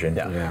immersion.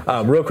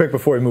 Real quick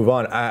before we move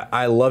on,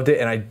 I loved it,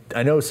 and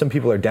I know some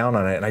people are down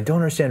on it, and I don't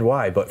understand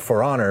why, but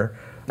For Honor.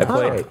 I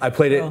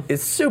played it.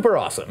 It's super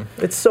awesome.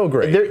 It's so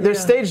great. Their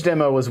stage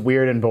demo was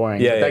weird and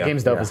boring. Yeah, that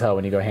game's dope as hell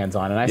when you go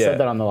hands-on, and I said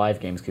that on the live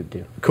games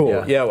too.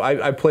 Cool. Yeah,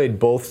 I played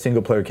both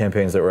single-player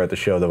campaigns that were at the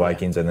show, the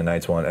Vikings and the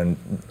Knights one, and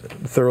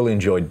thoroughly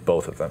enjoyed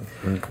both of them.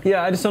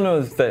 Yeah, I just don't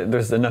know that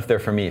there's enough there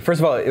for me.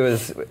 First of all, it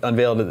was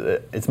unveiled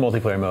its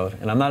multiplayer mode,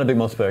 and I'm not a big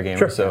multiplayer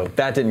gamer, so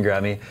that didn't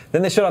grab me.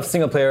 Then they showed off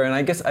single player, and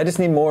I guess I just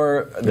need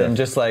more than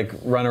just like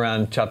run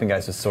around chopping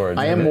guys with swords.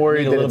 I am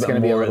worried that it's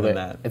going to be a little bit.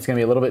 That. It's going to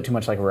be a little bit too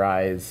much like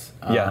Rise.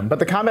 But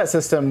the combat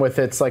system with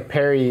its like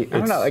parry, I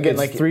don't know. Again, it's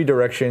like 3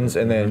 directions,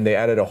 and then they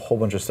added a whole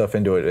bunch of stuff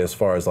into it as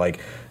far as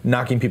like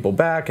knocking people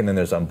back, and then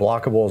there's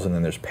unblockables, and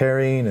then there's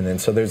parrying, and then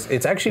so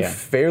it's actually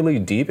fairly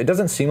deep. It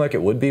doesn't seem like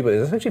it would be, but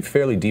it's actually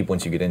fairly deep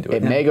once you get into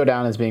it. It may go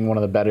down as being one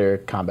of the better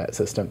combat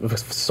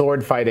systems,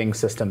 sword fighting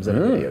systems in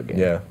a video game.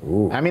 Yeah.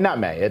 I mean, not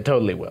may. It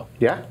totally will.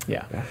 Yeah?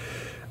 Yeah.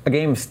 A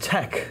game's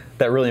tech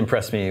that really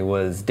impressed me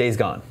was Days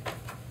Gone.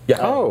 Yeah.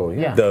 Oh,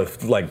 yeah. The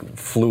like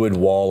fluid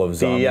wall of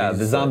zombies.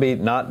 The zombie,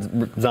 not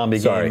zombie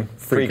game,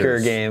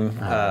 Freaker game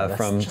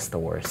from just the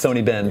worst.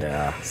 Sony Bend.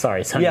 Yeah.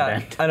 Sorry, Sony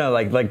Bend. I know.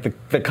 Like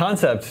the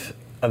concept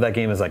of that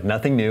game is like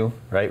nothing new,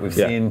 right? We've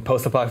seen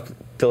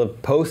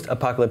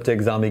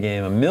post-apocalyptic zombie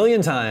game a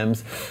million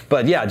times,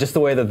 but yeah, just the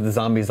way that the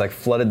zombies like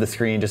flooded the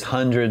screen, just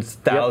hundreds,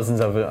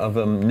 thousands of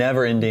them,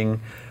 never ending.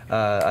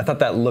 I thought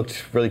that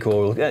looked really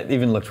cool. It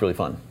even looked really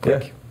fun.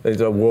 Yeah.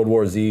 It's a World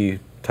War Z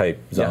type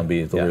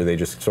zombie where they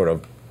just sort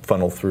of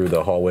funnel through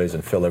the hallways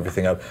and fill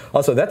everything up.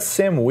 Also, that's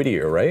Sam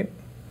Whittier, right?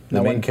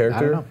 The main character.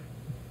 I don't know.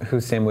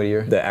 Who's Sam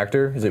Whittier? The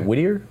actor? Is it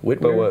Whittier?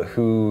 But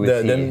who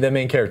is he? The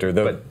main character.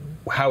 But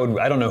how would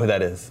I don't know who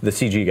that is. The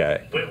CG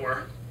guy.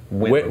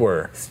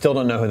 Whitwer. Still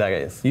don't know who that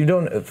guy is. You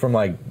don't from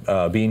like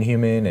Being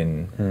Human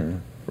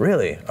and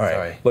really? All right,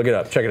 Sorry. Look it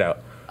up. Check it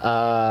out.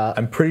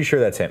 I'm pretty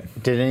sure that's him.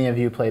 Did any of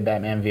you play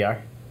Batman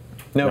VR?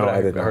 No, but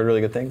I did not. heard really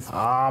good things.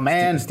 Oh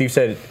man, Steve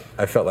said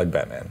I felt like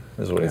Batman.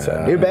 Is what he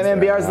said. Dude, Batman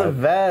VR is the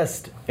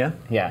best. Yeah.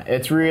 Yeah,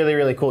 it's really,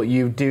 really cool.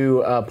 You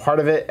do part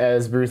of it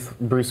as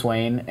Bruce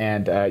Wayne,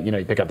 and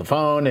you pick up the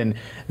phone, and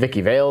Vicky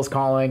Vale's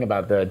calling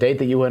about the date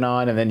that you went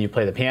on, and then you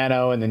play the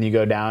piano, and then you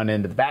go down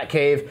into the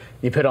Batcave.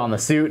 You put on the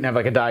suit and have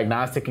like a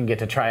diagnostic and get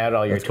to try out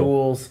all your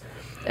tools.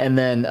 And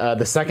then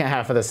the second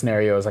half of the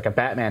scenario is like a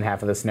Batman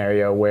half of the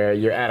scenario where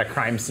you're at a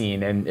crime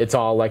scene and it's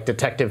all like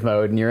detective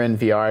mode, and you're in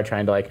VR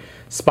trying to like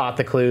spot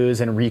the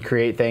clues and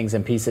recreate things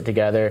and piece it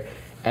together.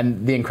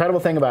 And the incredible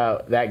thing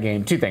about that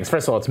game, two things.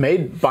 First of all, it's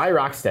made by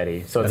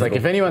Rocksteady, so it's like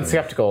if anyone's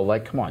skeptical,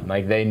 like come on,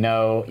 like they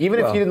know. Even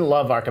if you didn't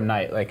love Arkham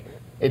Knight, like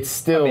it's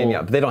still. I mean,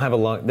 yeah, but they don't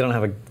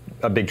have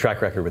a big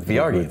track record with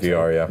VR games.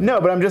 VR, yeah.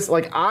 No, but I'm just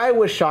like I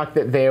was shocked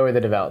that they were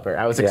the developer.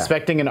 I was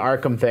expecting an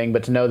Arkham thing,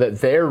 but to know that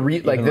they're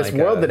like this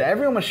world that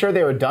everyone was sure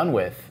they were done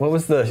with. What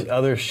was the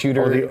other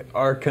shooter?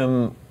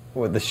 Arkham.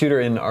 What, the shooter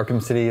in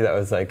Arkham City that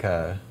was like.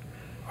 I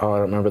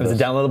don't remember this. It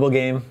was a downloadable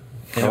game.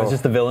 And it was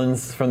just the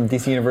villains from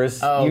DC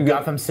Universe. Oh,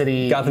 Gotham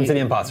City. Gotham City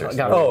Imposters.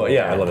 Oh,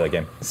 yeah, I love that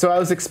game. So I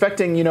was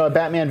expecting, a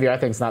Batman VR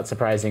thing's not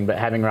surprising, but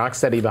having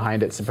Rocksteady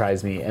behind it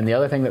surprised me. And the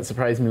other thing that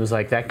surprised me was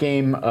like that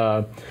game,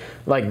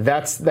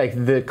 that's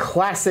like the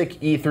classic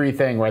E3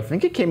 thing where I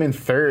think it came in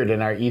third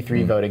in our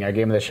E3 voting, our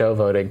Game of the Show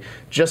voting,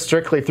 just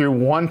strictly through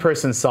one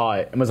person saw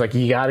it and was like,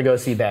 you gotta go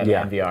see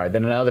Batman VR.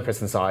 Then another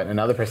person saw it, and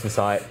another person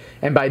saw it.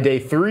 And by day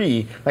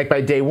 3, like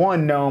by day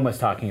 1, no one was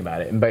talking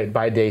about it. And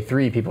by day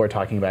 3, people were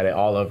talking about it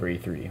all over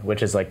E3,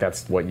 which is like,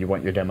 that's what you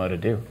want your demo to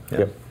do. Yeah.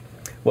 Yep.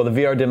 Well, the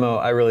VR demo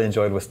I really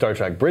enjoyed was Star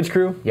Trek Bridge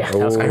Crew. Yeah,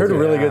 that was I heard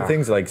really good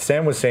things. Like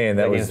Sam was saying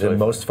that was the really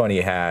most fun he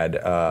had.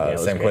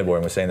 Sam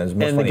Claiborne was saying that was the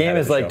most and fun the he had game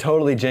at is the like show.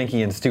 totally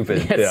janky and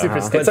stupid. Yeah, it's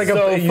super stupid. It's like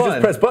so you just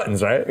press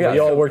buttons, right? Yeah,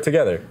 you all work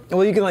together.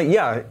 Well, you can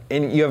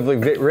and you have like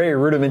very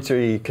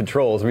rudimentary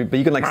controls, but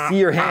you can like see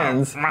your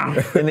hands,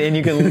 and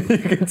you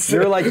can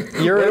you're like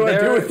you're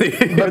there,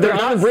 but they're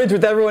on the bridge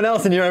with everyone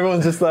else, and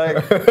everyone's just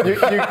like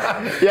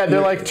they're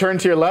like turn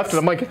to your left, and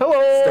I'm like,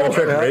 hello.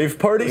 Star Trek rave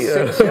party.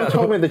 Someone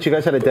told me that you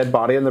guys had a dead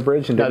body on the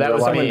bridge and didn't was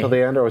realize me. until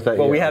the end, or was that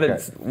well, you? we had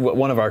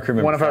one of our crew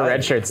members. One of our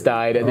red shirts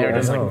died, and they were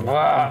just like,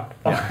 wow.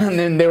 And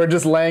then they were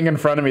just laying in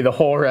front of me the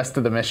whole rest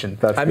of the mission.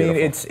 That's I mean,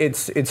 beautiful.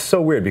 it's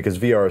so weird because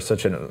VR is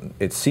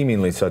it's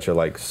seemingly such a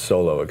like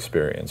solo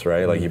experience,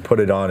 right? Like you put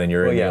it on and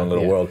you're in your own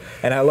little world.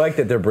 And I like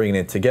that they're bringing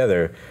it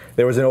together.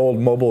 There was an old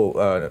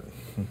mobile.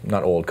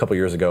 Not old, a couple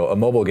years ago, a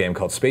mobile game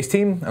called Space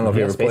Team. I don't know if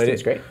you ever Space played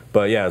Team's it. Great.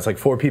 But yeah, it's like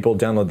 4 people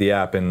download the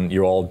app and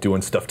you're all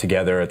doing stuff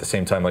together at the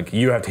same time. Like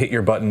you have to hit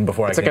your button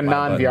before It's I like can a hit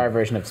my button. non-VR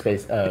version of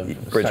Space Star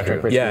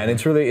Trek Bridge Yeah,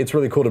 Crew. and it's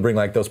really cool to bring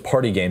like those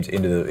party games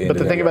into the. But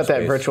the thing about that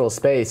space. virtual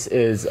space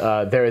is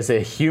there is a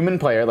human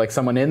player, like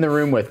someone in the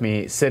room with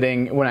me,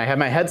 sitting. When I had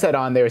my headset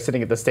on, they were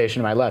sitting at the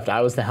station to my left.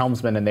 I was the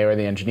helmsman and they were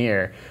the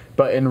engineer.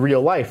 But in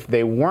real life,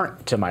 they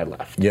weren't to my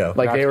left. Yeah,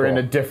 like they were in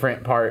cool. a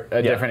different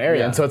different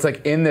area. And so it's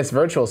like in this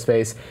virtual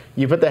space,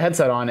 you put the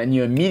headset on and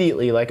you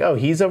immediately like, oh,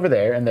 he's over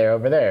there and they're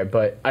over there.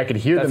 But I could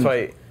hear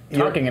them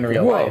talking in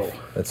real life.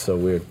 That's so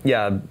weird.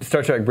 Yeah,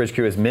 Star Trek Bridge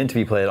Crew is meant to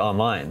be played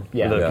online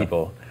with other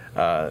people.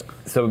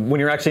 So when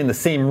you're actually in the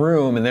same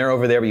room and they're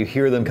over there, but you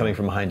hear them coming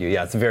from behind you,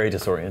 it's very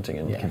disorienting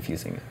and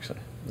confusing, actually.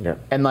 Yeah.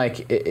 And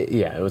like,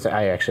 it was.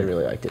 I actually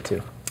really liked it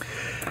too.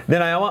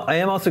 Then I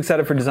am also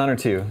excited for Dishonored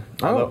 2.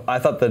 Although I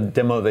thought the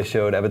demo they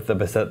showed at the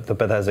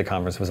Bethesda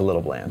conference was a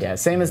little bland. Yeah,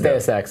 same as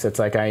Deus Ex. It's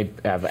like I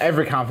have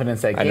every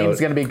confidence that game's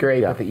going to be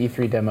great, but the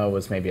E3 demo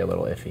was maybe a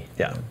little iffy.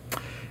 Yeah.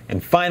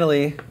 And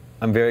finally,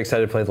 I'm very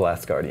excited to play The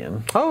Last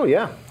Guardian. Oh,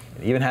 yeah.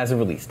 It even has a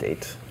release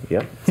date.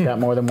 Yep. It's got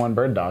more than one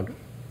bird dog.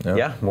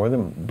 Yeah, more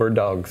than bird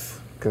dogs.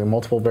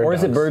 Multiple bird Or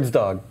dogs. is it bird's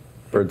dog?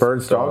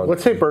 Bird's dog.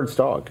 Let's say bird's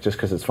dog, just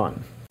because it's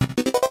fun.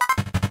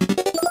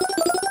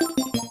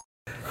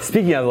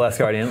 Speaking of The Last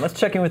Guardian, let's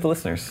check in with the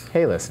listeners.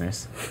 Hey,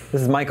 listeners.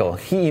 This is Michael.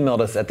 He emailed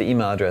us at the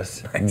email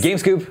address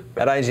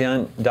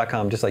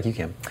gamescoop@ign.com, just like you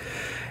can.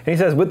 And he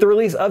says, with the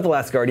release of The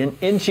Last Guardian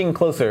inching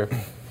closer,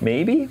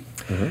 maybe,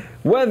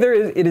 whether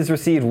it is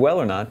received well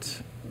or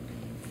not,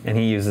 and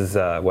he uses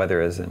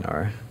weather as in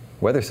our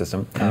weather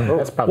system,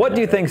 That's probably what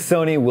do you think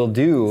Sony will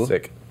do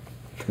Sick.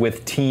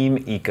 with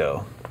Team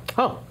Eco?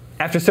 Oh.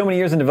 After so many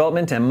years in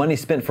development and money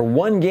spent for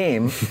one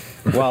game,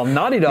 while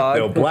Naughty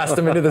They'll Dog... blast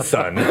them into the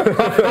sun.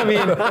 I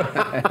mean,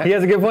 he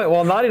has a good point.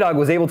 While Naughty Dog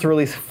was able to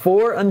release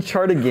 4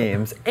 Uncharted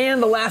games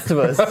and The Last of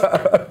Us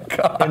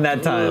in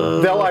that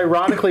time, They'll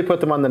ironically put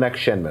them on the next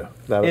Shenmue.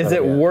 is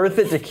it worth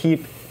it to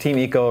keep Team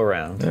Eco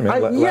around?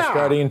 Last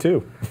Guardian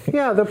 2.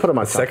 Yeah, they'll put them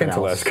on Second to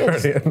else. Last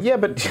Guardian. Yeah,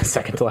 but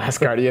second to Last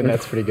Guardian,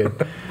 that's pretty good.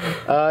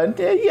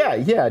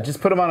 Yeah,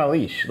 just put them on a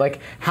leash. Like,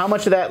 how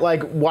much of that,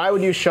 like, why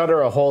would you shutter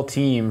a whole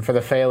team for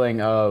the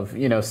failing of,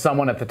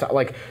 someone at the top?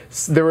 Like,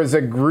 there was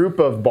a group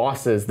of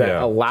bosses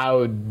that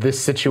allowed this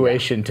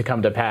situation to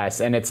come to pass,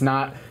 and it's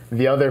not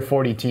the other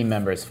 40 team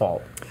members'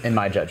 fault, in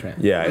my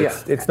judgment. Yeah,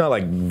 it's not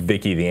like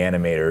Vicky the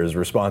animator is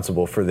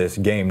responsible for this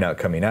game not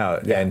coming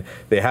out. Yeah. And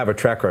they have a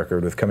track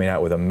record with coming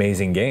out with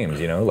amazing games,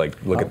 like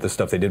look at the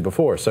stuff they did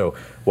before. So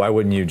why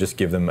wouldn't you just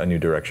give them a new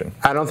direction?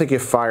 I don't think you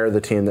fire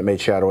the team that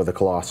made Shadow of the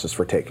Colossus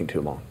for taking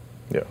too long.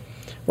 Yeah.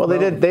 Well, they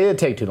did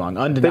take too long,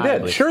 undeniably.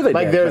 They did. Sure they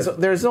like, did.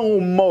 there's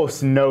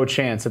almost no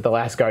chance that The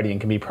Last Guardian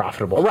can be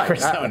profitable for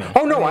Sony.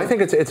 I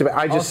think it's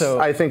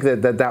I think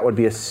that would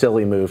be a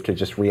silly move to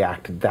just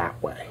react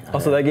that way.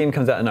 Also, that game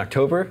comes out in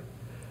October.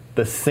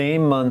 the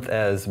same month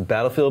as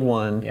Battlefield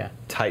 1, Yeah.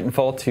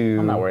 Titanfall 2.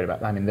 I'm not worried about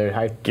that. I mean, they're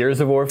high. Gears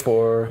of War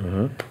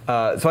 4.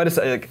 So I just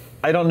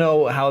I don't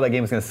know how that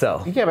game is going to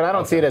sell. Yeah, but I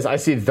don't see it as, I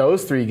see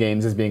those 3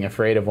 games as being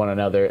afraid of one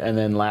another, and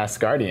then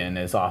Last Guardian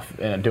is off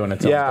doing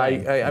its own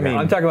thing. I mean,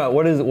 I'm talking about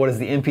what is the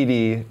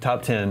NPD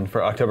top 10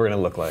 for October going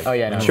to look like? Oh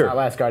yeah, no, Sure. it's not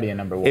Last Guardian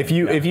number 1. if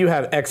you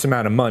have X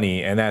amount of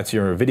money and that's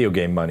your video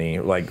game money,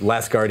 like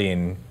Last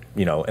Guardian,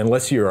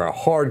 unless you're a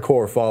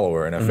hardcore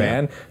follower and a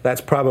fan,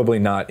 that's probably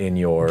not in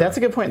your. That's a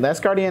good point.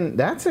 Last Guardian,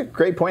 that's a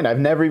great point. I've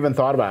never even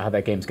thought about how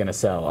that game's going to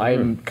sell.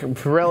 I'm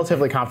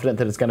relatively confident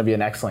that it's going to be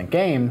an excellent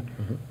game,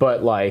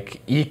 but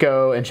like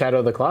Eco and Shadow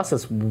of the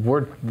Colossus,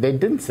 they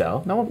didn't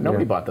sell.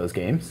 Nobody bought those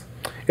games.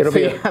 It'll So,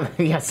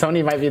 be yeah,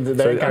 Sony might be So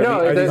there.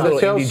 are these the little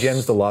sales- indie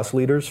gems the loss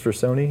leaders for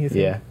Sony? You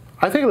think? Yeah.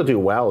 I think it'll do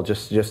well,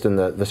 just in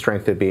the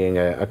strength of being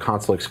a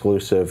console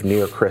exclusive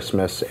near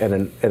Christmas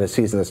and in a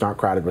season that's not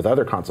crowded with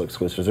other console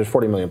exclusives. There's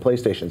 40 million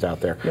PlayStations out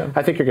there. Yeah.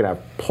 I think you're going to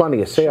have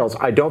plenty of sales.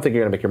 I don't think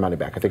you're going to make your money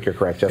back. I think you're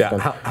correct, Justin.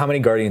 Yeah. How many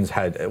Guardians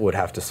would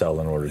have to sell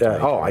in order to?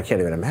 make I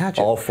can't even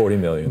imagine. all 40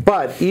 million.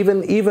 But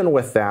even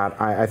with that,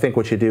 I think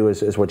what you do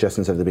is what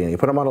Justin said at the beginning. You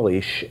put them on a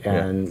leash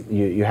and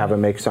you have them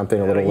make something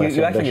a little less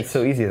You act like ambitious. it's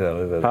so easy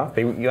though. Huh?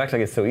 You act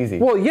like it's so easy.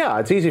 Well, yeah,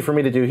 it's easy for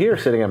me to do here,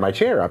 sitting in my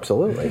chair,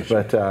 absolutely.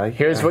 But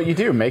Here's what you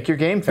do: make your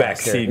game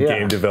faster. Backseat Yeah.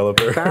 game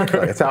developer. exactly,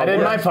 it's how I it did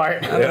my works.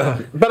 part.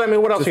 But I mean,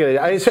 what else are you going to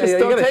do? Are you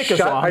don't going to take as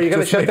shut? long. Are you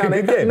going to Just shut make a down?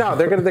 good game. No,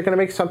 they're going to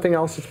make something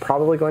else. It's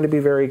probably going to be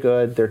very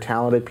good. They're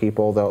talented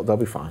people. They'll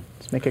be fine.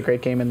 Let's make a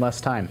great game in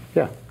less time.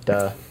 Yeah.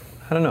 Duh.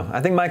 I don't know.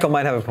 I think Michael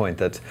might have a point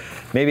that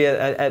maybe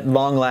at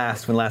long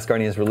last, when Last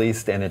Guardian is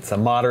released and it's a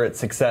moderate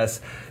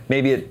success,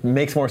 maybe it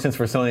makes more sense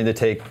for Sony to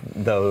take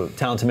the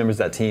talented members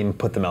of that team,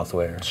 put them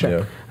elsewhere.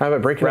 Yeah. I have a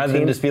breaking Rather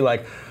than team. just be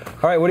like,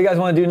 all right, what do you guys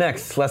want to do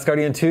next? Last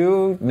Guardian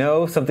 2?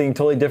 No, something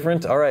totally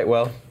different? All right,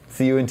 well,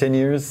 see you in 10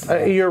 years.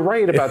 You're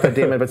right about that,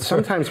 Damon, but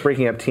sometimes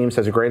breaking up teams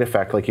has a great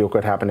effect, like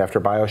what happened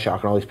after BioShock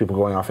and all these people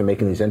going off and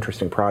making these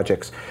interesting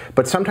projects.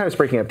 But sometimes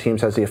breaking up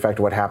teams has the effect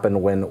of what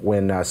happened when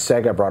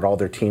Sega brought all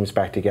their teams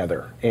back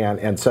together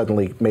and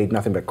suddenly made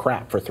nothing but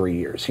crap for 3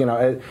 years.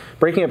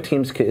 Breaking up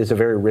teams is a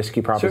very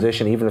risky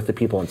proposition, even if the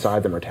people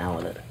inside them are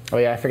talented. Oh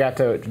yeah, I forgot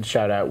to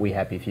shout out We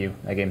Happy Few.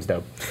 That game's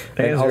dope.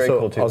 And And it's very also,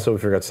 cool, too. also, we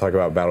forgot to talk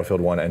about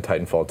Battlefield 1 and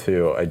Titanfall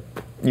 2.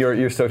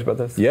 You're stoked about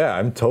this? Yeah,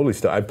 I'm totally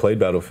stoked. I played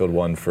Battlefield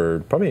 1 for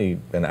probably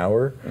an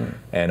hour,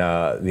 and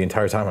the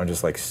entire time I'm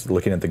just like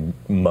looking at the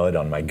mud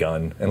on my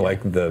gun and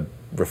like the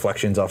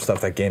reflections off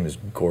stuff. That game is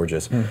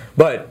gorgeous.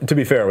 But to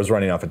be fair, I was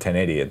running off a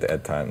 1080 at the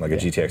time, like a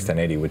GTX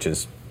 1080, which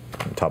is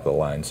top of the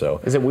line.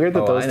 So Is it weird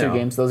that Oh, those I two know.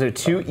 games, those are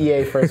 2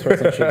 EA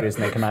first-person shooters,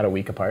 and they come out a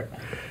week apart?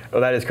 Oh,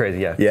 that is crazy,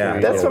 yeah.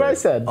 Yeah. That's what I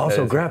said. Also,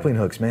 That is- grappling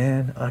hooks,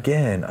 man.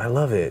 Again, I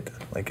love it.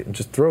 Like,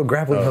 just throw a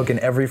grappling hook in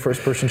every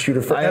first-person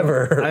shooter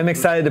forever. I'm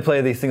excited to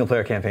play the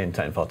single-player campaign in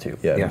Titanfall 2.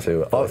 Yeah, Yeah. me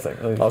too. That's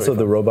like- that's Also, pretty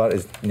the robot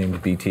is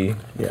named BT.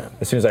 Yeah.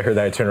 As soon as I heard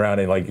that, I turned around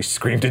and like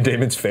screamed in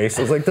Damon's face.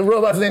 I was like, "The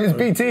robot's name is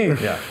BT."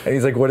 Yeah. And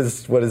he's like, "What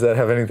does that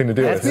have anything to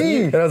do That's with?"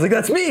 me. And I was like,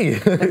 "That's me."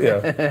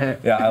 Yeah.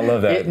 Yeah, I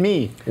love that. It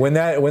me. When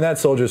that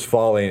soldier's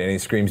falling and he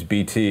screams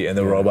BT and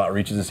the robot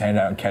reaches his hand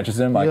out and catches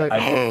him, You're like,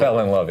 I fell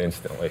in love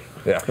instantly.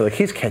 Yeah. You're like,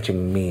 he's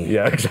catching me.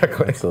 Yeah,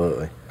 exactly.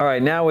 Absolutely. All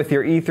right, now with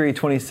your E3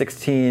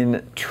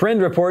 2016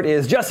 trend report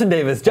is Justin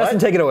Davis. Justin,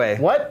 take it away.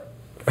 What?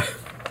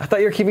 I thought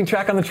you were keeping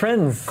track on the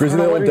trends. Grizzly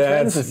I don't know old what are your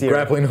trends dads, this year.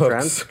 grappling hooks,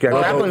 Trends? Yeah,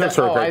 grappling hooks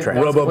are a great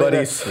trend. Robo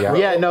buddies. Yeah.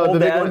 Yeah, no, Old the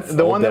big dads? one,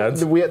 the Old one that dads?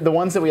 the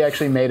ones that we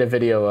actually made a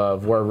video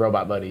of were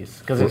Robot Buddies,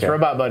 because there's Okay.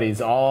 Robot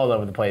Buddies all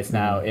over the place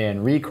now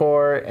in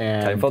Recore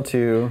and Titanfall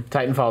 2.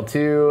 Titanfall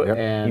 2, Yep.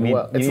 and You need-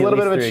 well, you it's need a little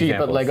at bit of a least cheat, 3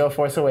 but examples. Lego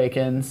Force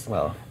Awakens.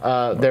 Well.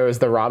 There was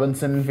the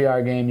Robinson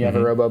VR game. You have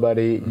a Robo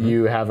Buddy.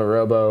 You have a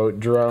Robo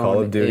Drone Call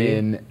of Duty.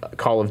 in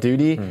Call of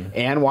Duty,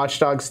 and Watch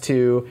Dogs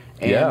 2,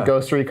 and Yeah.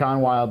 Ghost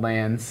Recon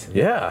Wildlands.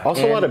 Yeah.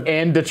 Also, a lot of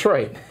and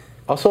Detroit.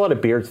 also a lot of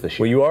beards this year.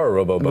 Well, you are a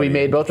robo buddy. We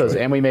made both those,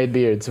 Detroit. and we made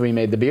beards. We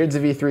made the beards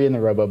of E3 and the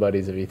Robo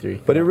Buddies of E3.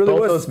 But it really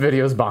both was- those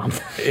videos bombed.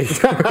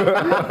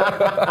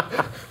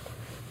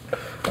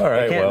 All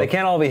right. They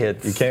can't all be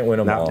hits. You can't win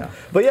them No. all. No.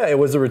 But yeah, it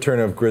was the return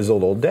of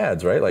grizzled old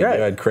dads, right? Like Right.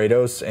 you had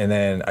Kratos, and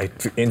then I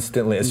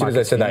instantly, as soon as I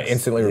Marcus said that, I Phoenix.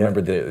 instantly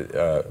remembered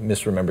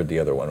misremembered the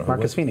other one. Who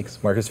Marcus was it? Phoenix.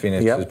 Marcus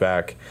Phoenix Yep. is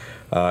back,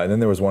 and then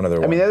there was one other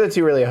one. I mean, the other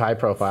two really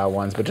high-profile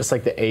ones, but just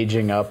like the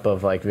aging up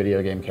of like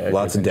video game characters.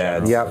 Lots of in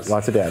dads. general. Yep,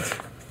 lots of dads.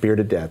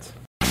 Bearded dads.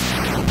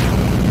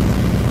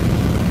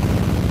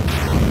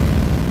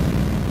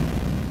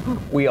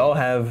 We all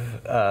have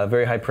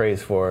very high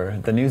praise for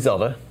the new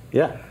Zelda.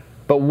 Yeah.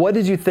 But what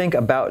did you think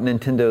about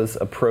Nintendo's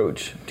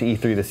approach to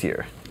E3 this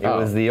year? It Oh.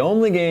 was the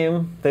only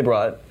game they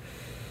brought,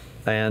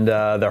 and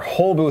their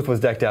whole booth was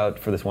decked out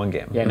for this one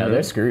game. Yeah, no,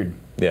 they're screwed.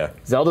 Yeah.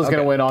 Zelda's going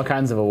to win all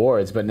kinds of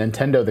awards, but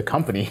Nintendo, the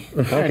company,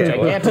 they're in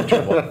gigantic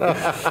trouble.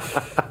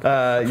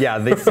 Yeah,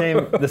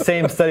 the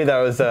same study that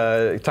I was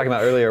talking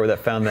about earlier that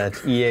found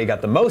that EA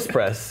got the most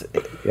press.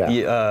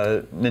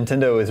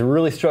 Nintendo is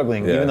really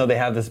struggling, even though they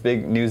have this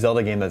big new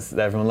Zelda game that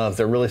everyone loves.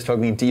 They're really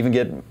struggling to even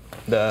get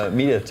the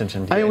media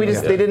attention. I mean,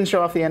 they didn't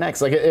show off the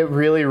NX. Like it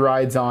really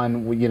rides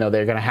on. You know,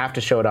 they're going to have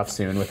to show it off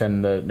soon,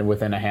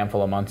 within a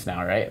handful of months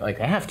now, right? Like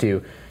they have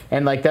to.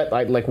 And like that,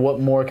 like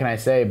what more can I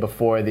say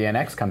before the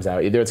NX comes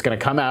out? Either it's going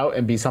to come out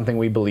and be something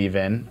we believe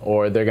in,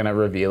 or they're going to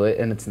reveal it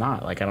and it's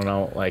not. Like I don't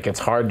know. Like it's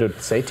hard to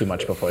say too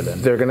much before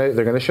then. They're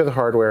gonna show the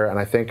hardware, and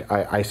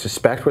I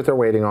suspect what they're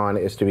waiting on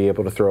is to be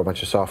able to throw a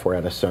bunch of software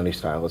at a Sony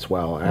style as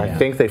well. And I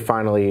think they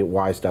finally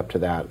wised up to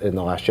that in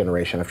the last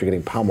generation. After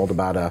getting pummeled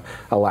about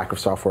a lack of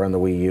software on the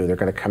Wii U, they're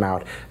going to come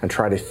out and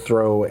try to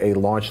throw a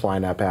launch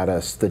lineup at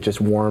us that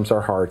just warms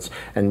our hearts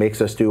and makes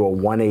us do a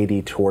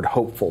 180 toward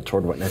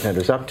what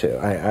Nintendo's up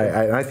to.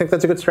 I think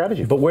that's a good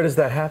strategy. But where does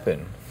that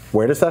happen?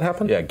 Where does that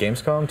happen? Yeah,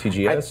 Gamescom,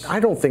 TGS?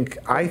 I don't think...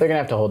 They're going to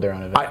have to hold their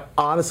own event. I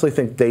honestly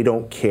think they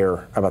don't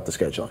care about the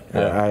scheduling.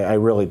 Yeah. I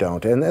really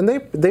don't. And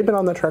they've been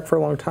on that track for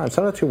a long time,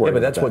 so I'm not too worried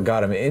but that's about what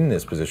got them in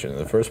this position in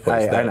the first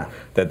place. I know.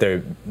 That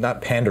they're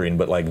not pandering,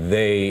 but like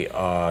they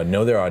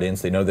know their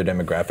audience, they know their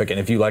demographic, and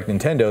if you like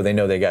Nintendo, they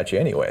know they got you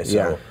anyway. So.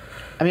 Yeah.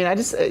 I mean,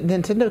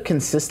 Nintendo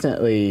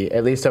consistently,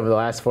 at least over the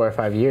last 4 or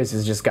 5 years,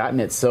 has just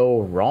gotten it so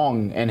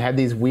wrong and had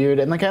these weird,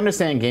 and like I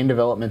understand game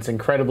development's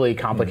incredibly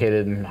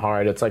complicated and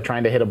hard. It's like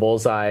trying to hit a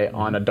bullseye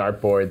on a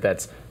dartboard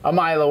that's a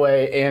mile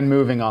away and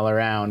moving all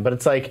around. But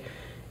it's like,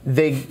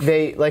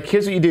 they like,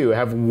 here's what you do.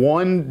 Have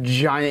one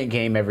giant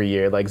game every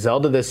year, like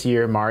Zelda this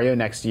year, Mario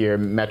next year,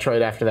 Metroid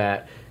after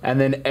that, and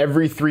then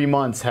every 3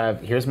 months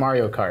here's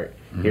Mario Kart.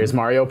 Here's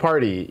Mario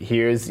Party.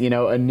 Here's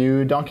a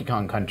new Donkey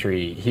Kong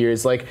Country.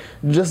 Here's like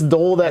just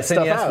dole that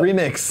stuff out.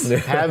 Remix.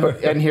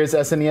 And here's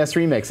SNES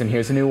Remix. And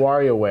here's a new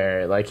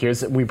WarioWare. Like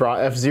we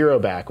brought F-Zero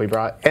back.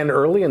 And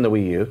early in the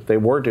Wii U, they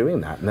were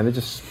doing that, and then it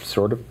just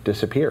sort of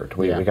disappeared.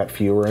 We got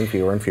fewer and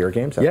fewer and fewer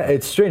games. Yeah,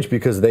 it's strange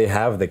because they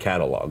have the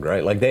catalog,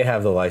 right? Like they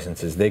have the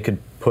licenses. They could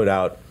put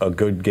out a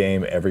good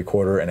game every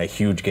quarter and a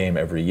huge game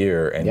every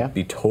year and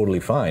be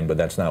totally fine, but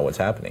that's not what's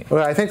happening.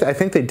 Well, I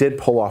think they did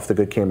pull off the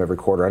good game every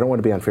quarter. I don't want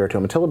to be unfair to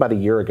them. Until about a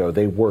year ago,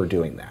 they were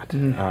doing that,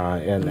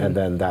 and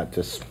then that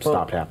just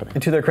stopped happening.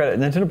 And to their credit,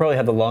 Nintendo probably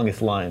had the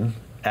longest line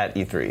at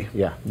E3.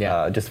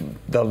 Yeah. Just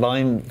the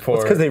line for...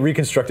 It's because they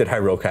reconstructed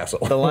Hyrule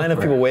Castle. The line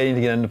of people waiting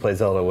to get in to play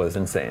Zelda was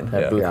insane.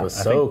 That booth was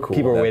so cool.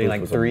 People were That waiting booth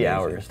like was 3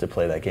 amazing. hours to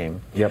play that game.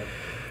 Yep.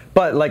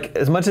 But like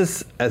as much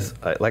as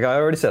like I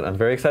already said, I'm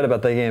very excited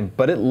about that game.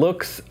 But it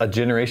looks a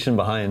generation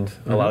behind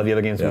a lot of the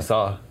other games we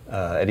saw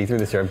at E3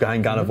 this year.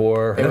 Behind God of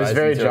War. It was Horizon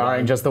very Zero jarring.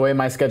 Dawn. Just the way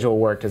my schedule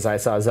worked is I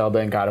saw Zelda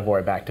and God of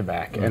War back to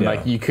back, and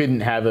like you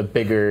couldn't have a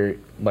bigger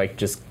like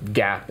just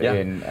gap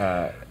in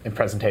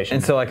presentation.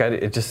 And so like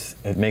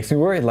it makes me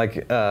worried.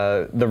 Like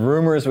the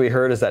rumors we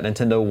heard is that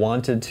Nintendo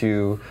wanted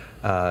to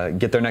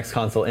get their next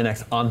console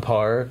NX on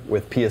par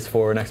with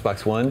PS4 and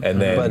Xbox One.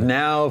 And then but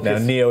now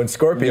Neo and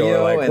Scorpio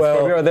are like,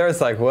 Scorpio are there.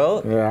 It's like,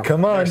 well,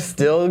 come on. They're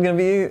still gonna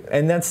be.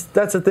 And that's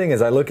the thing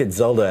is I look at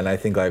Zelda and I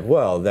think like,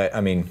 well,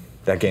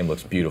 that game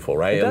looks beautiful,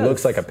 right? It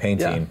looks like a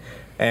painting. Yeah.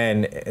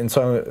 And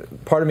so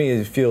part of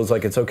me feels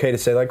like it's okay to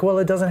say like, well,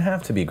 it doesn't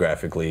have to be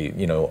graphically,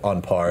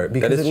 on par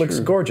because it looks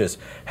gorgeous.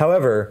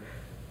 However,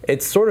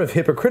 it's sort of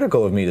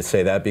hypocritical of me to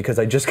say that because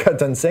I just got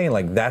done saying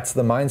like that's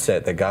the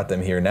mindset that got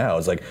them here now.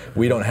 It's like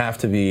we don't have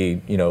to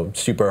be,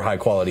 super high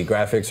quality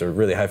graphics or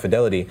really high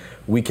fidelity.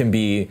 We can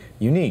be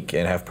unique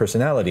and have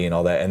personality and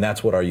all that, and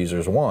that's what our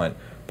users want.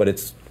 But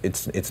it's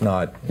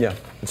not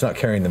it's not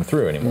carrying them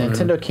through anymore.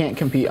 Nintendo can't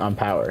compete on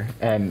power,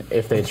 and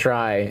if they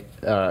try,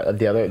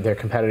 their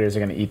competitors are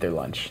going to eat their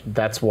lunch.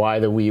 That's why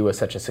the Wii was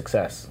such a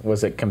success.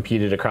 Was it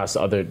competed across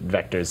other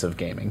vectors of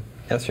gaming?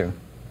 That's true.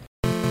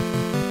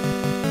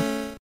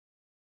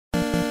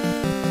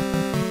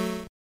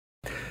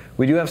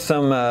 We do have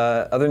some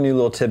other new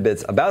little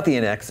tidbits about the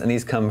NX, and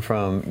these come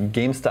from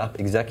GameStop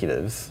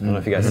executives. I don't know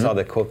if you guys saw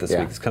the quote this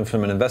week. This comes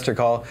from an investor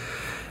call.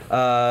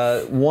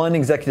 One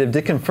executive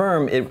did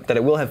confirm that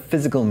it will have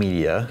physical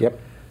media. Yep.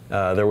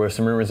 There were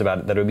some rumors about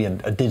it, that it would be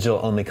a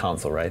digital-only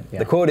console, right? Yeah.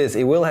 The quote is,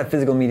 it will have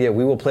physical media.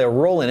 We will play a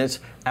role in it.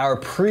 Our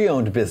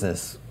pre-owned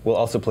business will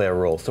also play a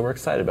role. So we're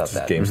excited about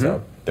that.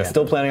 GameStop. They're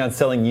still planning on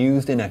selling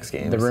used NX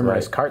games. The rumor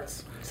is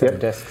carts,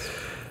 discs.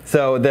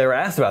 So they were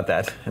asked about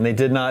that, and they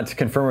did not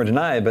confirm or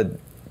deny, but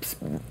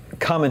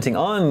commenting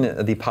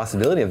on the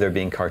possibility of there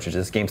being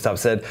cartridges, GameStop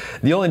said,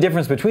 the only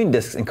difference between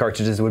discs and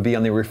cartridges would be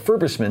on the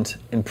refurbishment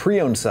and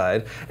pre-owned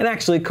side, and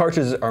actually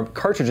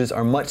cartridges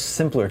are much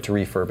simpler to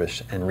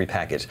refurbish and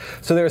repackage.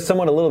 So there's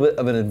somewhat a little bit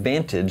of an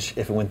advantage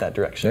if it went that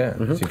direction.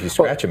 Yeah, so if you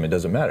scratch them, it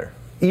doesn't matter.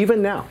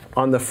 Even now,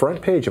 on the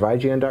front page of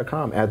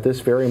IGN.com at this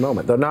very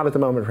moment, though not at the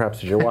moment perhaps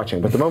as you're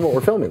watching, but the moment we're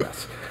filming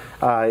this,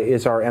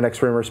 is our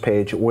NX Rumors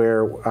page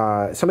where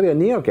somebody at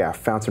NeoGAF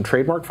found some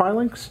trademark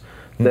filings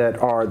that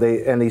are,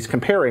 and he's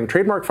comparing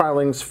trademark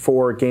filings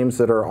for games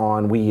that are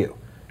on Wii U,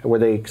 where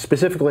they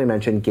specifically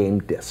mention game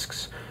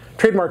discs.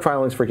 trademark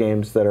filings for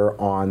games that are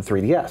on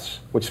 3DS,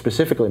 which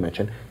specifically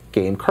mention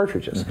game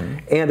cartridges,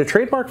 and a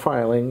trademark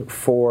filing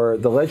for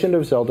The Legend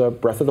of Zelda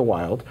Breath of the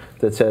Wild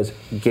that says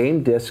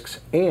game discs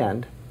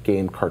and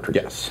game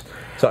cartridges. Yes.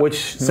 So-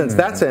 which, since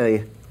that's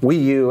a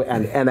Wii U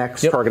and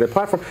NX targeted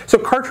platform. So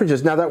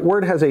cartridges, now that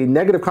word has a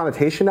negative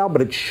connotation now,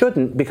 but it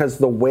shouldn't, because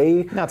the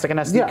way... No, it's like an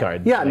SD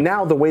card. Yeah,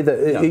 now the way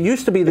that... It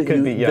used to be that,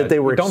 that they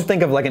were... Don't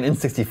think of like an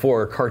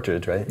N64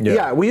 cartridge, right?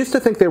 Yeah, we used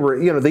to think they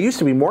were, they used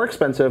to be more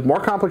expensive,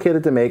 more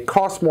complicated to make,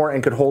 cost more,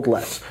 and could hold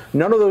less.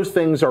 None of those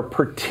things are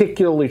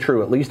particularly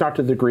true, at least not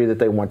to the degree that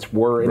they once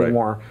were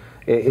anymore.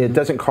 It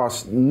doesn't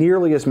cost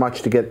nearly as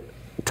much to get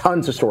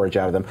tons of storage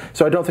out of them,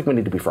 so I don't think we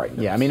need to be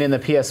frightened. Yeah, I mean, in the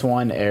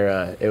PS1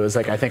 era, it was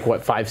like, I think,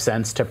 5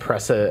 cents to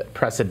press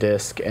a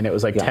disc, and it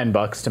was like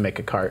 $10 to make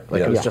a cart.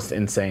 Like, it was just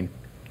insane.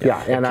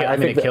 Yeah, and I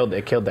think it killed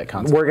that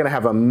concept. We're going to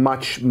have a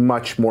much,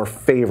 much more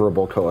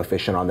favorable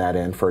coefficient on that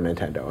end for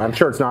Nintendo. I'm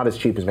sure it's not as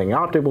cheap as making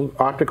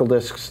optical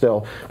discs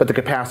still, but the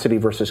capacity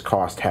versus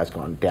cost has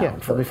gone down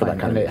for that kind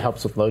of and thing. it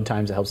helps with load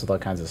times. It helps with all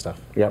kinds of stuff.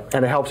 Yep,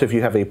 and it helps if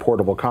you have a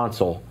portable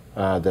console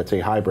that's a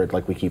hybrid,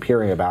 like we keep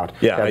hearing about.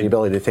 Yeah, have the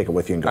ability to take it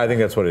with you and go. I think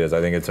that's what it is. I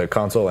think it's a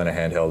console and a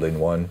handheld in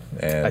one.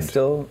 And I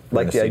still we're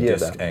like gonna the see idea of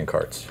disc that. and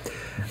carts.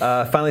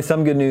 Finally,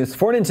 some good news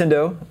for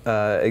Nintendo.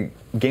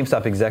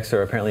 GameStop execs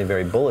are apparently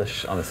very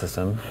bullish on the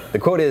system. The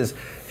quote is,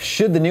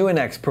 should the new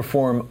NX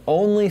perform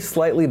only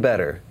slightly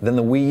better than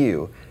the Wii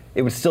U,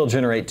 it would still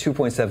generate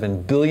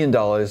 $2.7 billion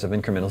of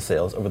incremental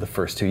sales over the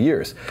first 2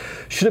 years.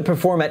 Should it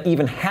perform at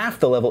even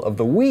half the level of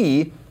the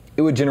Wii,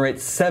 it would generate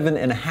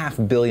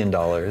 $7.5 billion in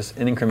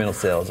incremental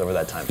sales over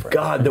that time frame.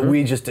 God, the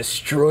Wii just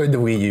destroyed the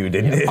Wii U,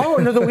 didn't it? Oh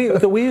no, the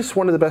Wii is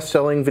one of the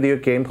best-selling video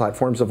game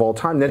platforms of all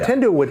time.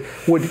 Nintendo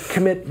would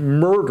commit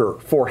murder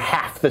for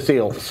half the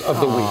sales of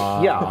the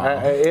Wii.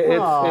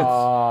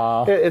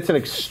 Yeah, it's an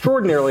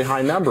extraordinarily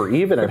high number,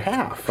 even at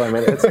half. I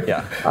mean, it's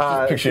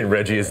Picturing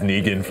Reggie as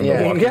Negan from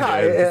The Walking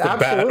Dead.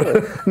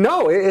 absolutely.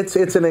 No, it's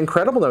an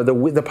incredible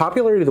number. The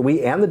popularity of the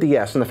Wii and the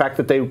DS, and the fact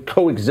that they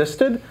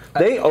coexisted,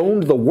 they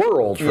owned the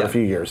world for a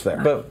few years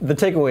there. But the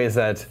takeaway is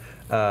that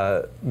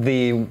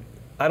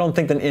I don't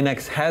think the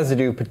NX has to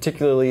do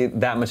particularly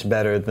that much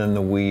better than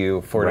the Wii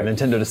U for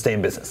Nintendo to stay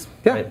in business.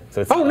 Yeah. Right?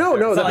 So it's It's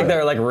not like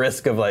they're like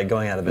risk of like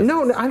going out of business.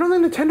 No, I don't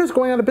think Nintendo's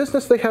going out of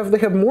business. They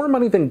have more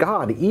money than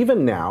God.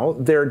 Even now,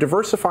 they're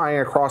diversifying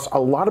across a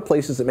lot of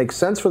places that make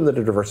sense for them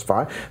to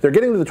diversify. They're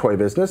getting into the toy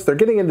business. They're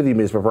getting into the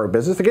amusement park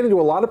business. They're getting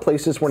into a lot of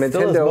places where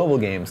Still Nintendo... has mobile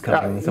games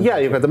coming.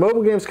 you've got the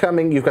mobile games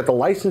coming. You've got the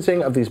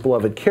licensing of these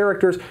beloved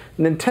characters.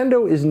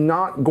 Nintendo is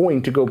not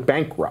going to go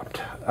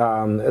bankrupt.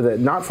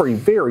 Not for a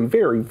very,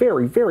 very,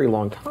 very, very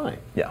long time.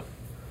 Yeah.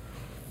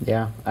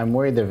 Yeah, I'm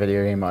worried the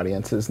video game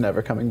audience is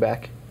never coming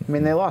back. I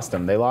mean, they lost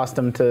them. They lost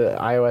them to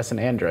iOS and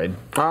Android.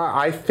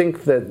 I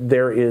think that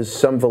there is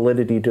some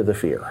validity to the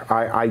fear.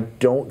 I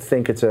don't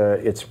think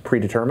it's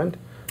predetermined,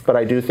 but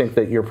I do think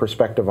that your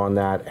perspective on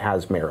that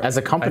has merit. As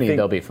a company, think-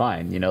 they'll be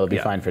fine. They'll be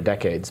fine for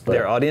decades. But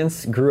Their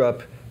audience grew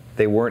up.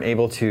 They weren't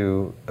able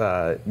to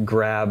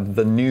grab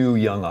the new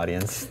young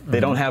audience. They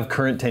don't have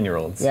current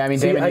 10-year-olds. yeah, I mean,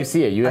 Damon, you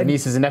see it. You have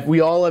nieces and nephews.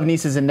 We all have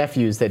nieces and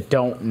nephews that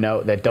don't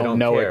know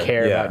or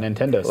care Yeah. about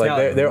Nintendo. Like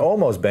Now- they're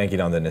almost banking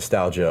on the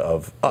nostalgia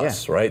of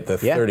us, right? The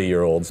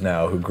 30-year-olds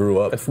now who grew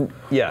up with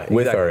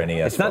exactly. our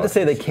NES. It's not to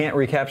say they can't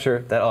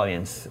recapture that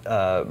audience.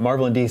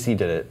 Marvel and DC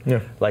did it.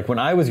 Yeah. Like when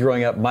I was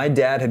growing up, my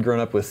dad had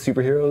grown up with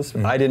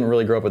superheroes. I didn't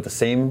really grow up with the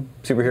same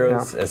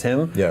superheroes as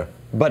him. Yeah.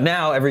 But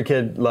now every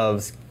kid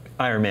loves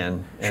Iron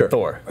Man and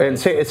Thor. And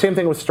same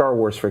thing with Star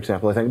Wars, for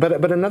example, I think.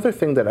 But another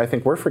thing that I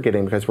think we're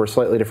forgetting, because we're a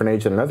slightly different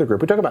age than another group,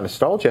 we talk about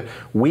nostalgia.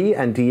 Wii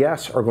and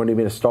DS are going to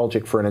be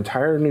nostalgic for an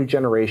entire new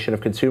generation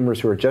of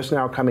consumers who are just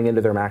now coming into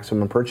their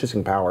maximum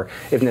purchasing power.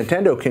 If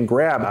Nintendo can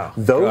grab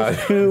those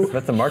two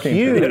That's a marketing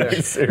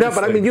huge... thing. No,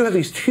 but I mean, you have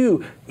these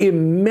two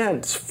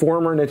immense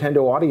former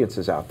Nintendo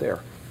audiences out there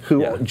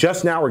who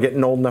just now are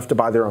getting old enough to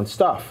buy their own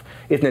stuff.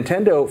 If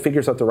Nintendo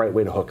figures out the right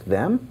way to hook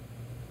them,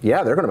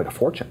 they're going to make a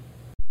fortune.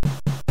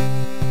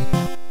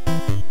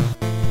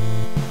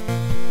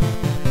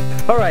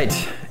 All right,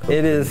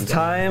 it is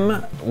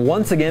time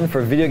once again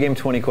for Video Game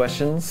 20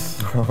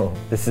 questions.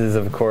 This is,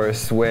 of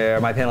course,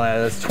 where my panel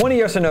has 20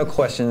 yes or no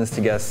questions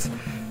to guess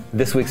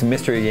this week's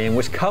mystery game,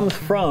 which comes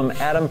from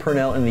Adam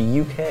Purnell in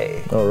the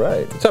UK. All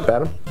right. What's up,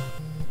 Adam?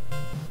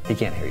 He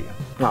can't hear you.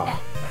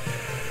 Oh,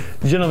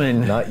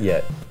 Gentlemen, Not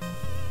yet.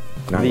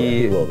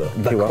 the will, though.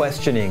 the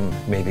questioning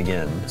may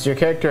begin. does your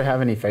character have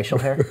any facial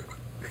hair?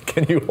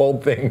 Can you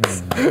hold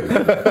things?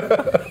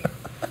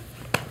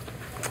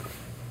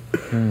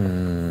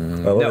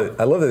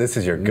 I love that this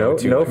is your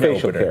go-to. no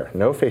facial opener. hair.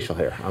 No facial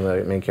hair on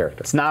the main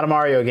character. It's not a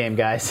Mario game,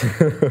 guys.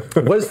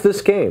 Was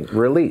this game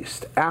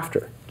released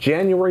after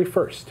January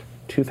 1st,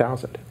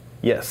 2000?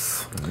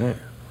 Yes.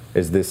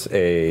 Is this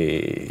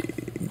a...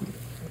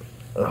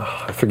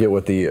 I forget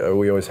what the...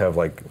 we always have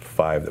like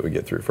 5 that we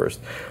get through first.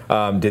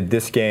 Did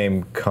this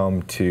game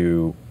come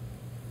to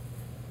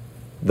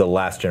the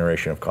last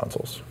generation of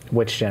consoles?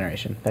 Which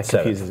generation? That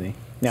Seven. confuses me.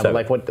 No, but Seven.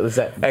 like, what was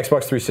that?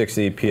 Xbox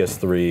 360,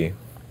 PS3,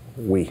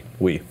 Wii.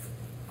 Wii.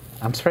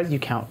 I'm surprised you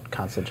count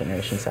console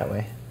generations that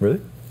way. Really?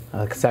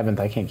 7th,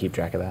 I can't keep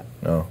track of that.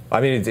 No. I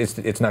mean,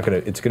 it's not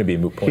gonna be a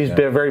moot point. He's now.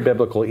 been very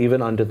biblical,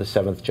 even under the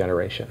 7th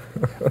generation.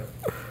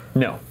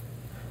 No.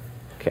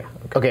 Okay.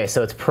 Okay,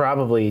 so it's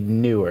probably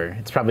newer.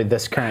 It's probably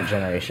this current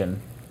generation.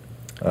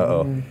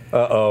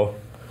 Uh-oh.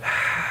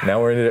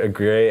 Now we're in a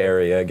gray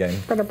area again.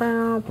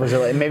 Was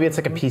it maybe it's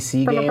like a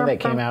PC game that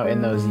came out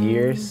in those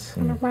years,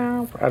 I don't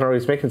know.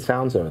 He's making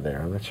sounds over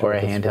there. I'm not sure. or a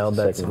if it's handheld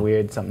the that's signal.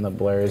 weird, something that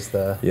blurs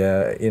the.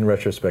 Yeah, in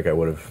retrospect, I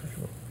would have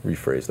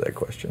rephrased that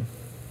question.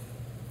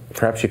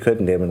 Perhaps you could,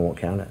 and Damon won't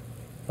count it.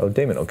 Oh,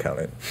 Damon will count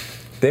it.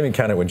 Damon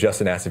counted when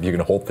Justin asked if you can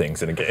hold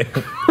things in a game.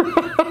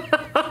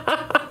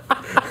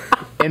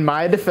 In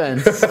my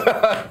defense,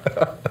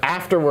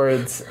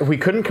 afterwards, we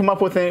couldn't come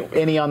up with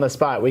any on the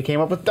spot. We came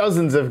up with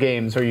dozens of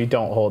games where you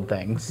don't hold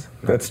things.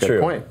 That's Good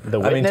true. point. The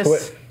Witness? I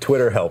mean,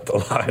 Twitter helped a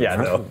lot. Yeah,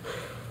 though.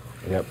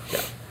 Yep.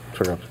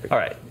 Sure. All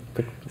right.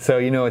 So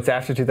it's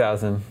after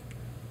 2000.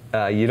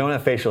 You don't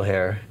have facial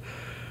hair,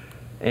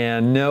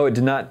 and no, it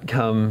did not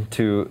come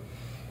to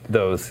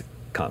those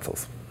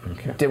consoles.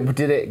 Did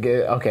it?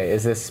 Okay,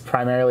 is this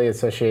primarily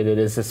associated?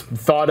 Is this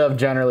thought of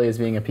generally as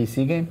being a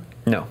PC game?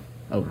 No.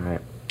 Oh, All right.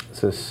 Is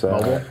this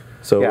Mobile?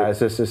 is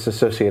this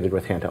associated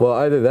with handheld? Well,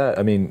 either that.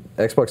 I mean,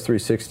 Xbox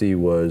 360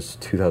 was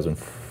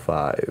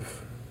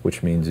 2005,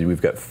 which means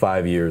we've got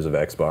 5 years of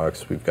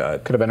Xbox. We've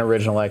got could have been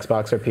original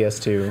Xbox or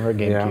PS2 or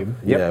GameCube.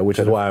 Yep. which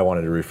is why I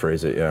wanted to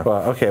rephrase it. Yeah.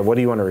 Well, okay. What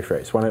do you want to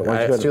rephrase? Why don't you go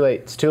It's to- too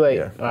late. It's too late.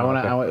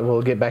 Yeah.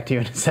 We'll get back to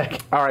you in a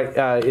second. All right.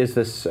 Does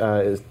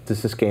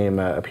this game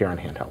appear on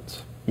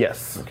handhelds?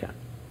 Yes. Okay.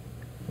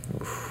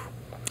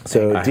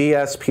 So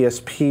DS,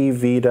 PSP,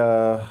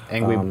 Vita.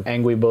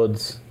 Angry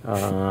Buds.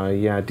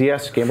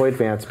 DS, Game Boy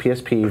Advance,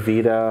 PSP,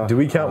 Vita. Do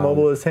we count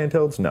mobile as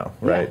handhelds? No,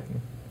 right?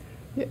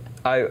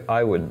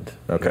 I wouldn't.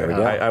 Okay,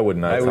 go. I would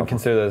not. I would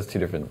consider those two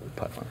different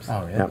platforms.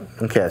 Oh, yeah.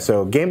 Yeah. Okay,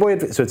 so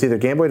so it's either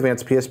Game Boy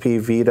Advance, PSP,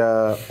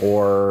 Vita,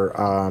 or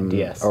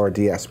DS. or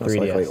DS most 3DS.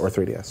 likely, or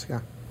 3DS. Yeah.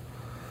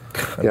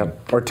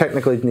 Yep. Or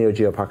technically Neo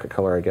Geo Pocket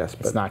Color, I guess.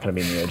 But It's not going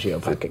to be Neo Geo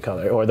Pocket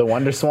Color or the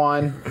Wonder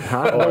Swan. no,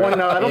 I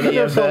don't think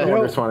there's the-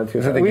 Wonder Swan in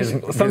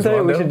 2000.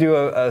 Someday we should do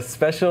a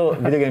special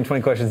video game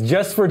 20 questions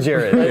just for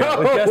Jared.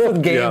 Just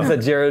with games that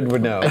Jared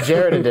would know.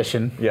 Jared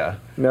edition. Yeah.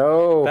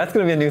 No. That's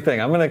going to be a new thing.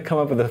 I'm going to come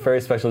up with a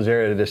very special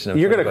Jared edition of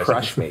You're 20 going to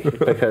questions.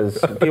 crush me because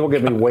people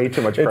give me way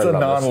too much It's credit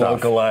a on this stuff.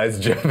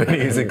 non-localized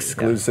Japanese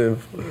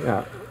exclusive.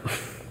 Yeah.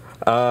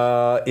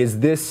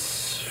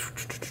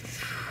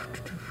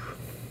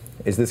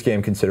 Is this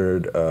game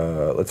considered?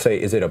 Let's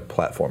say, is it a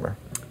platformer?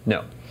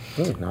 No.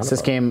 Is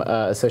this game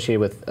associated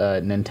with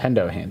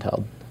Nintendo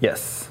handheld?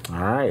 Yes. All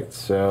right,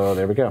 so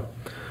there we go.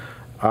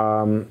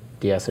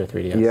 DS or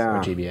 3DS Yeah,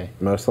 or GBA?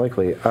 most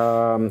likely.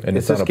 And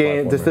it's not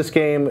a Does platformer. this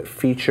game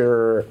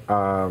feature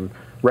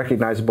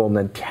recognizable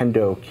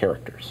Nintendo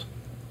characters?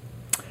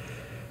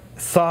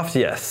 Soft,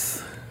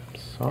 yes.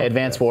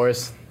 Advance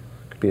Wars.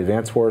 Could be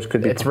Advance Wars.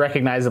 Could be. It's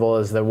recognizable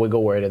as the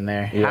wiggle word in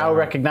there. Yeah. How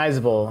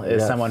recognizable is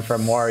Yes. someone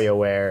from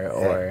WarioWare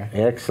or...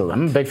 Excellent.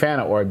 I'm a big fan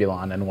of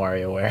Orbulon and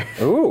WarioWare.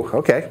 Ooh,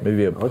 okay.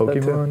 Maybe a I like that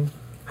too. Pokemon?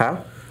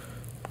 How?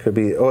 Could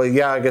be. Oh,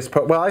 yeah. I guess.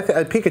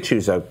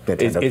 Pikachu's a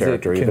Nintendo Is it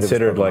character. even if it's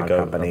considered Pokemon like a-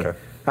 company? okay.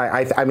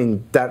 I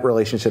mean, that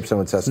relationship's so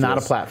incestuous. It's not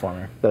a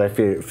platformer. That I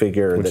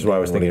figure. Which that is why I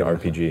was Damon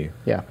thinking would even- RPG.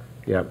 Yeah.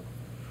 Yep.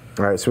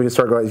 All right, so we can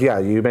start going. Yeah,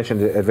 you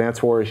mentioned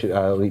Advance Wars,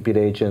 Elite Beat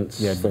Agents,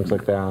 things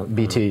like that.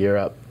 B2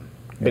 Europe.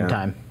 Big Yeah.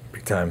 time.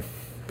 Big time.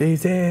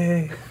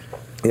 Busy.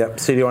 Yep.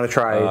 So do you want to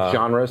try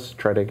genres?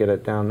 Try to get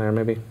it down there,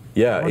 maybe.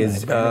 Yeah. Brandon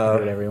Is can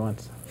do it every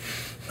once.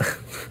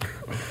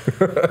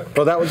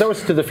 Well, that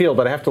was to the field,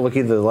 but I have to look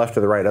either to the left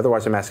or the right.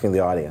 Otherwise, I'm asking the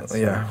audience.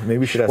 yeah. Maybe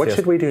we should ask. What yes.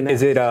 should we do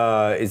next?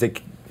 Is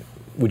it?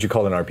 Would you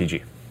call it an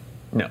RPG?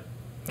 No.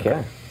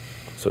 Okay.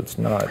 So it's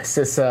not. Is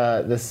this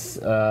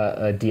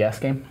a DS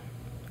game?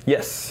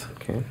 Yes.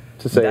 Okay.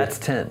 To say That's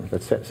 10.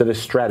 That's it. So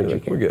this strategy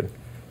game. We're good.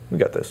 We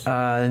got this.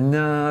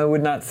 No, I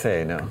would not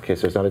say no. Okay,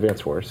 so it's not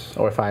Advance Wars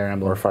Or Fire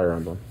Emblem? or Fire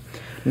Emblem.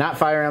 Not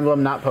Fire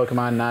Emblem, not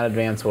Pokemon, not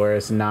Advance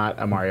Wars, not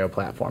a Mario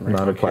platformer.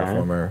 Not a okay.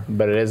 platformer.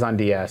 But it is on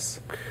DS.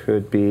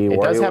 Could be. It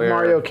does have WarioWare.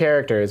 Mario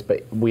characters,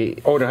 but Oh,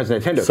 it has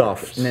Nintendo.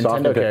 Soft. characters.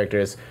 Nintendo Soft.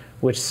 characters,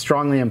 which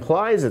strongly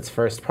implies it's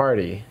first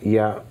party.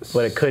 Yeah.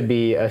 But it could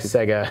be a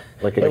Sega.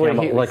 like He-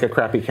 a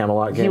crappy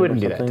Camelot game. He wouldn't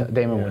or do that. something.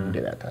 Damon wouldn't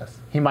do that to us.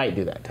 He might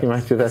do that to us. He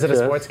might do that Is it a to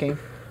us. sports game?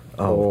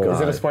 Oh, God.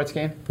 Is it a sports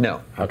game?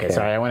 No. Okay, Okay.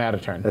 sorry, I went out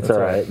of turn. That's all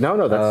right.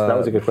 No, that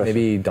was a good question.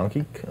 Maybe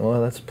Donkey.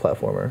 Well, that's a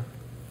platformer.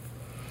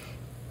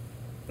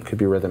 Could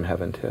be Rhythm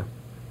Heaven too.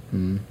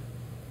 You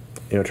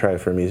know, try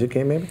it for a music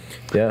game, maybe.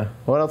 Yeah.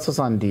 What else was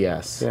on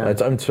DS? Yeah.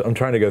 I'm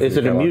trying to go. Is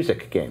through it the a catalog.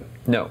 music game?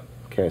 No.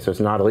 Okay, so it's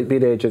not Elite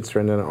Beat Agents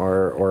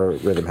or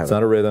Rhythm Heaven. It's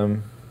not a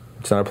rhythm.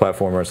 It's not a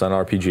platformer. It's not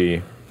an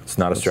RPG. It's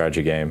not a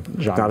strategy game.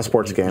 not a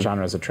sports game.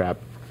 Genre's a trap.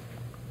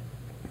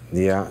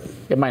 Yeah.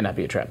 It might not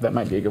be a trap. That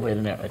might be a good way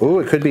to know it. Ooh,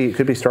 it could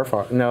be Star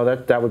Fox. No,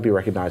 that would be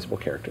recognizable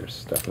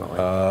characters, definitely.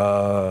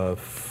 I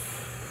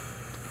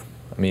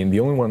mean, the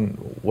only one.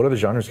 What other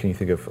genres can you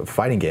think of? A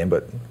fighting game,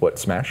 but what?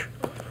 Smash.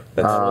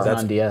 That was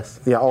that's on DS.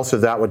 Yeah. Also,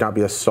 that would not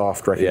be a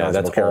soft recognizable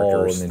that's all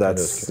characters.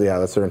 Nintendo's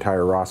That's their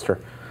entire roster.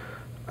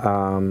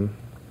 I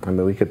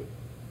mean, we could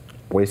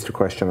waste a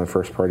question on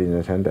first-party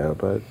Nintendo,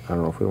 but I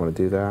don't know if we want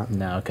to do that.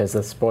 No, because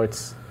the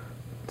sports.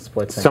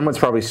 Someone's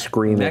probably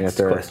screaming Next at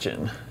their.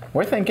 question.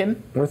 We're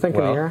thinking. We're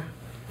thinking Well. here.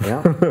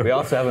 Yeah. We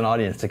also have an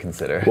audience to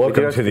consider.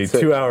 welcome to the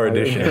 2-hour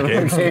edition of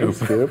Game Scoop.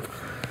 Scoop.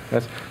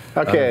 Yes.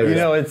 Okay. You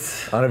know,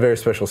 it's On a very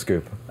special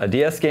scoop. a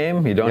DS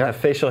game. You don't Yeah. have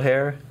facial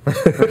hair.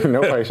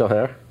 No facial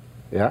hair.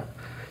 Yeah.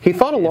 He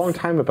thought a long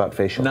time about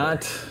facial hair.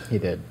 Not He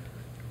did.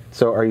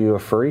 So are you a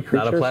furry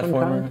creature? not a of some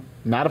platformer. kind?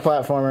 Not a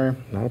platformer.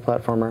 Not a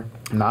platformer.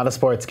 Not a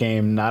sports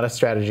game. Not a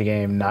strategy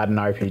game. Not an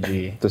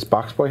RPG. Does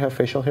Box Boy have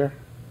facial hair?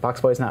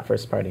 Box Boy's not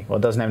first party. Well,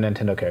 it doesn't have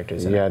Nintendo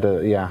characters in Yeah.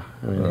 it. Yeah.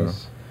 I mean,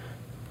 he's,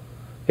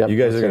 yep, You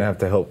guys that's are going it. to have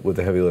to help with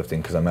the heavy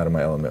lifting because I'm out of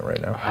my element right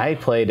now. I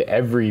played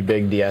every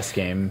big DS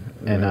game,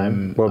 and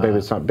I'm. Well, maybe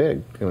it's not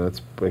big. You know,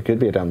 it could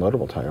be a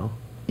downloadable title.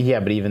 Yeah,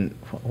 but even.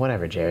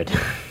 Whatever, Jared.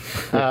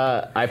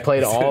 I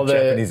played all the.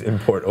 Japanese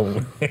import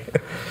only.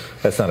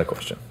 That's not a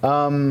question.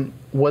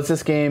 Was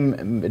this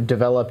game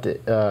developed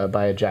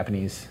by a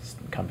Japanese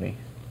company?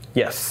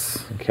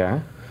 Yes.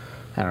 Okay.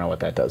 I don't know what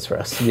that does for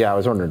us. Yeah, I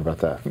was wondering about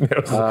that.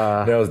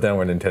 Narrows down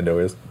where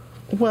Nintendo is.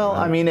 Well,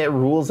 I mean, it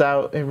rules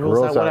out. It rules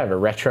Rules out out. whatever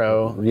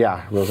retro.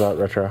 Yeah, rules out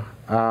retro.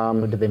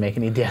 Did they make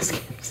any DS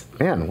games?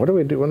 Man, what do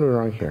we do? What are we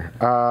wrong here?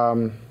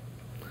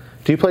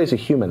 Do you play as a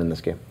human in this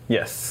game?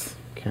 Yes.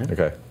 Okay.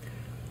 Okay.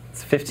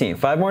 It's 15.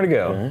 5 more to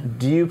go.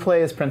 Do you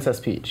play as Princess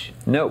Peach?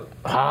 Nope.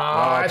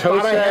 I You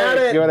would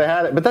have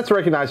had it, but that's a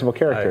recognizable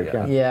character.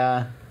 yeah. Yeah.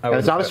 Yeah. And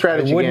it's not a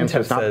strategy game, so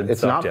it's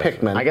not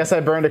Pikmin. I guess I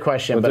burned a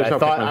question, But but there's I no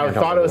thought Pikmin I handheld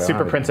thought it was over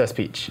Super there. Princess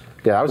Peach.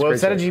 Yeah, that was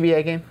Was that a great.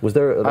 GBA game? Was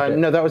there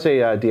No, that was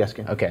a DS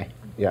game. Okay.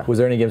 Yeah. was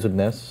there any games with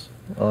NES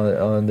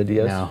on the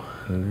DS? No.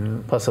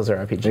 Plus those are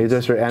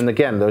RPGs. And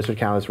again, those would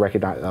count as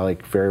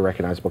very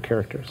recognizable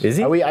characters. Is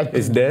he? Are we,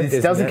 is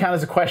this doesn't count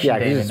as a question, Yeah,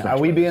 'cause he's a Damon. Smash Are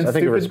we being Brothers. I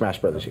think stupid? it was Smash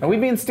Brothers. Are we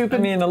being stupid?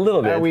 I mean, a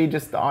little bit. Are we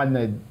just on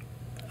the...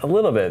 A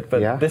little bit,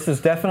 but Yeah. this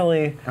is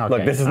definitely. Okay,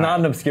 Look, this is all not right.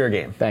 an obscure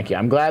game. Thank you.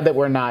 I'm glad that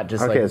we're not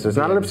just Okay, like... so it's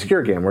not an being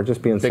obscure game. We're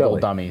just being Big silly.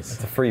 old dummies.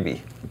 It's a freebie.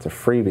 It's a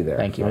freebie there.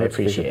 Thank you. No, I it's freebie.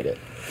 appreciate it.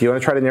 Do you want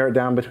to try to narrow it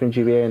down between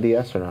GBA and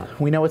DS or not?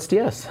 We know it's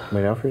DS.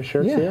 We know for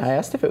sure it's Yeah, DS? I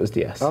asked if it was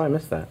DS. Oh, I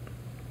missed that.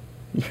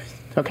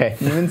 Okay,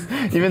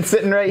 you've been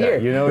sitting right here.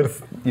 You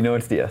know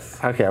it's DS.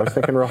 Okay, I was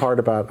thinking hard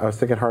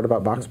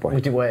about Box Boy.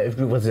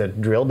 Was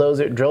it Drill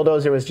Dozer? Drill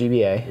Dozer was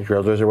GBA.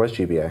 Drill Dozer was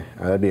GBA.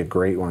 That'd be a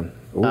great one.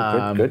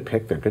 Ooh, good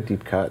pick there. Good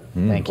deep cut.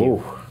 Thank you.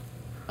 Ooh.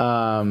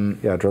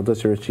 Yeah, Drill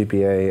Dozer was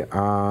GBA.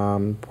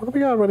 What do we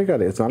got? What do we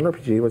got? It's not an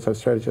RPG. What's our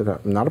strategy?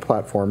 Not a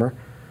platformer.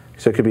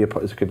 So it could be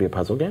a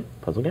puzzle game.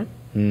 Puzzle game.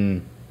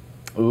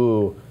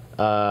 Ooh,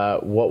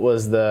 what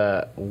was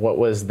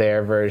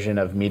their version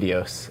of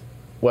Meteos?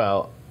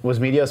 Well, was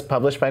Meteos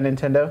published by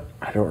Nintendo?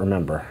 I don't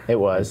remember. It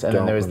was, and then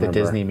don't there was remember. the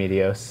Disney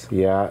Meteos.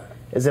 Yeah.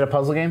 Is it a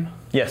puzzle game?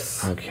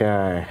 Yes.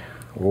 Okay.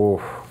 Ooh.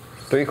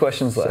 3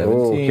 questions left.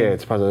 Ooh, okay,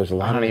 it's puzzle. There's a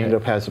lot of don't even-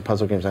 Nintendo has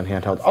puzzle games on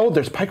handheld. Oh,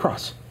 there's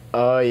Picross.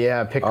 Oh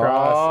yeah,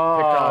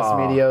 Picross,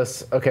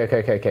 Meteos. Okay.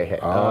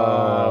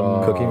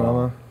 Cookie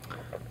Mama?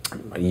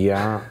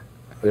 Yeah.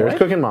 There's What?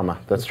 Cooking Mama.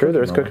 That's true.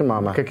 There's Cooking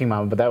Mama. Cooking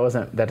Mama, but that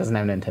doesn't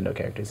have Nintendo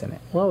characters in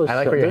it. Well, I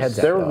like where your there's- head's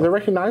at. they're though.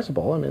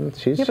 recognizable. I mean,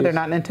 she's. Yeah, but they're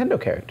not Nintendo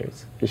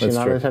characters. Is she That's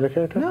not true. a Nintendo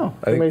character? No.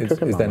 I Who made think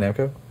Cooking is that Mama?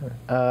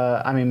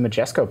 Namco? I mean,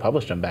 Majesco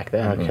published them back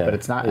then, Okay. but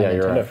it's not Yeah, a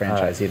you're Nintendo right.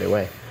 franchise either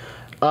way.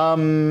 How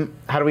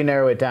do we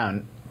narrow it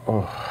down?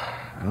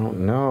 I don't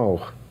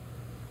know.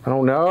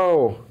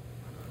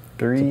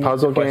 3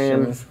 Puzzle game.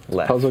 questions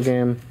left. Puzzle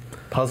game.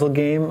 Puzzle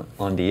game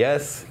on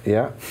DS.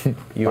 Yeah.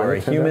 You are a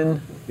Nintendo.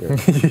 human.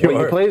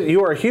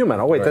 You are a human.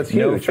 Oh wait, that's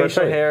No huge.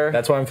 facial Right. hair. That's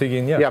That's why I'm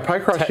thinking, yeah. yeah.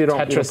 Picross, you don't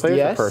Tetris play as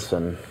DS? a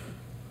person.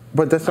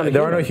 But that's not. A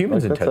There are no human.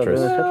 humans in Like, that's not Tetris.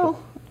 really a Well,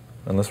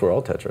 Unless we're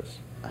all Tetris.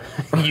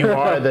 you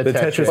are the, The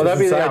Tetris. Tetris Well, that'd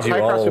be inside you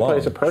all Picross who along.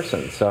 plays a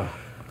person. So,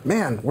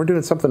 man, we're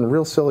doing something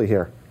real silly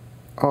here.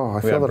 Oh,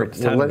 I feel gotta that it's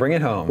time to bring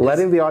it home.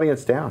 Letting the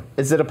audience down.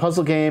 Is it a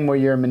puzzle game where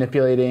you're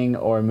manipulating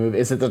or move?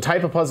 Is it the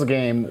type of puzzle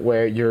game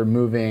where you're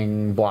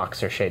moving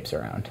blocks or shapes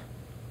around?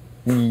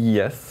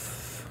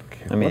 Yes.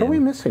 I mean, What are we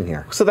missing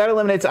here? So that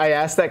eliminates. I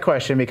asked that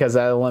question because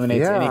that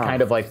eliminates any Yeah.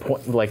 kind of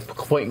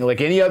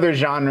like any other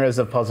genres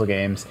of puzzle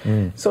games.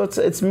 So it's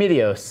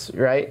Meteos,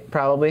 right?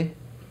 Probably,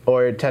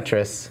 or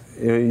Tetris.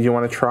 You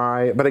want to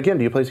try? But again,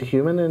 do you play as a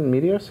human in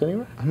Meteos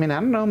anywhere? I mean, I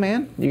don't know,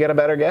 man. You got a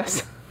better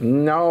guess?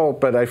 No,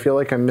 but I feel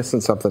like I'm missing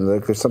something.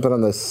 Like, there's something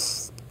on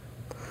this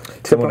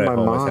tip Someone of at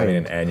my home is having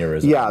mind. an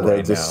aneurysm Yeah, they're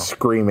right just now.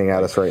 screaming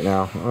at us right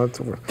now. Oh,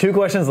 2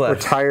 questions left.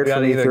 We're tired We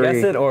gotta from either E3.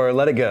 guess it or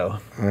let it go.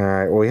 All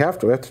right. Well, we have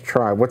to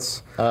try.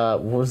 What's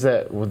What was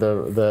that?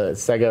 The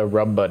Sega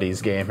Rub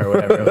Buddies game or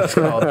whatever it was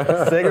called.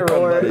 Sega Rub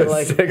Or, Buddies.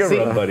 like, Sega see,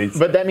 Rub Buddies.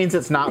 But that means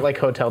it's not like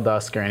Hotel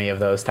Dusk or any of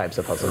those types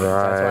of puzzle games.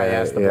 That's why I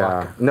asked the yeah.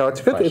 block. No, it's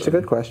a good. It's a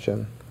good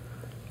question.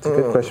 It's a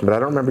good question, but I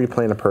don't remember you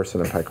playing a person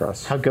in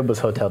Picross. How good was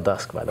Hotel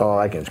Dusk, by the way? Oh,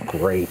 that game's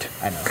great.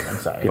 I know. I'm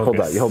sorry. You hold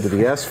that. You hold the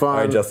DS phone. All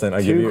right, Justin,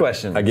 I give 2 you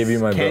questions. I give you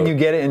my Can vote. you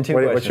get it in 2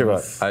 What's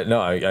questions? your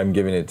vote? I'm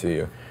giving it to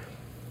you.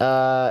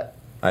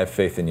 I have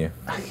faith in you.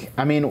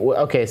 I mean,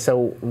 okay,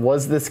 so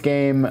was this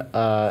game,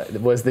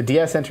 was the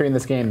DS entry in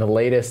this game the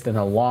latest in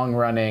a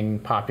long-running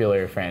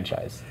popular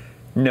franchise?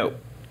 No.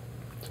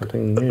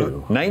 Something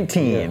new.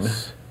 19.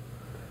 Yes.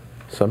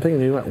 Something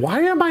new.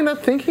 Why am I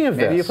not thinking of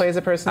this? Maybe you play as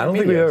a person. I don't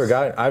think we've ever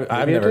gotten.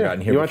 I've you never do.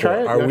 gotten here You wanna before.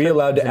 try it? Are You wanna we try it?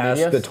 allowed Is to it ask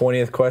Medias? the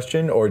 20th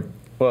question, or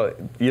Well,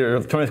 your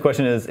 20th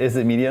question is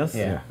it Medios?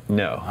 Yeah.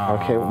 No.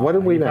 Okay, what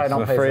did we You miss? probably don't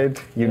I'm play afraid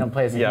you don't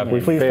play as a Yeah,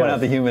 human. please point Fails. out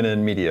the human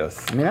in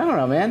Medios. I mean, I don't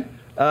know, man.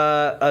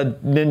 A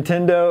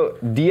Nintendo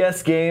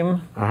DS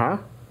game Uh-huh.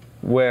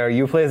 where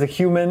you play as a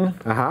human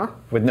Uh-huh.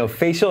 with no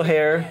facial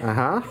hair,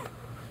 Uh-huh.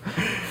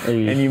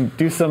 and you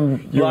do some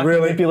block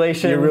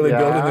manipulation. You're really Yeah.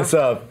 building this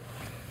up.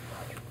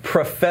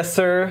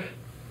 Professor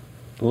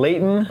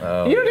Layton.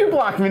 You don't do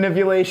block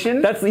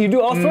manipulation. You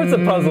do all sorts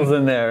of puzzles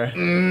in there.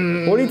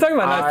 What are you talking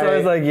about? So I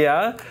was like,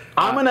 yeah.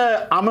 I'm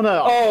gonna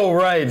Oh,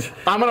 right.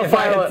 I'm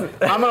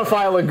gonna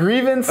file a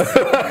grievance.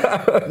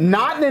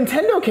 Not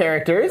Nintendo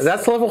characters.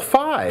 That's level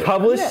 5.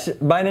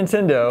 Published by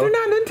Nintendo. They're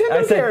not Nintendo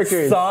I said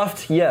characters.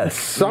 Soft,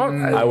 yes.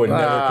 I would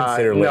never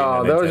consider Layton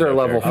No, a those are Nintendo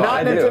level character. not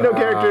I do. Nintendo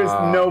characters.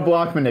 No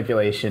block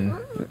manipulation.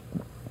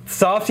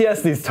 Soft,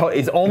 yes.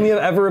 He's only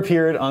ever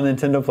appeared on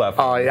Nintendo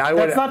platform. I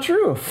would, That's not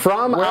true.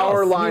 From Where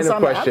our else? line He's of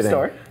on the App questioning.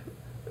 Store.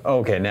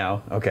 Okay,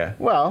 now. Okay.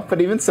 Well, but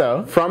even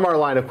so. From our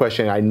line of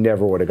questioning, I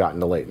never would have gotten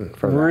to Layton.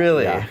 From that.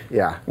 Really?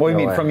 Yeah. What do you no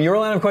mean, way. from your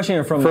line of questioning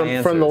or from my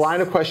answers? From the line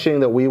of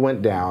questioning that we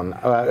went down.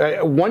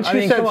 Once I you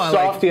mean, said come on,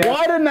 soft, like, yes.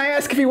 Why didn't I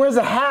ask if he wears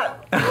a hat?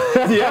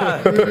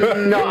 Yeah.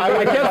 No,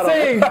 I kept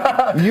saying,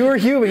 you're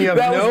human. You have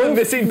That was the no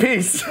missing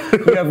piece.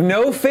 you have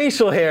no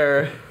facial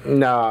hair.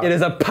 No. It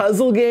is a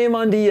puzzle game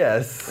on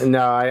DS.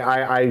 No,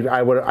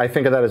 I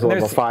think of that as a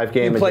level 5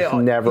 game and just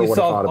never you would have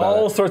solve thought about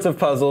all it. sorts of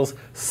puzzles.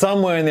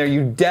 Somewhere in there,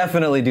 you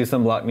definitely do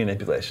some block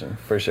manipulation,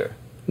 for sure.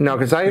 No,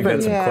 because I even.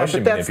 That's some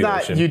question but that's not.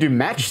 manipulation. You do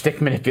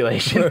matchstick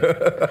manipulation.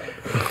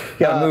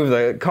 You gotta move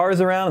the cars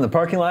around in the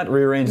parking lot,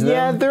 rearrange them.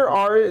 Yeah, there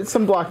are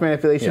some block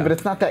manipulation, Yeah. but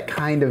it's not that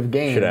kind of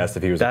game. Should have asked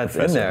if he was That's a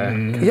in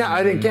professor. there. Yeah,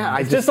 I didn't get.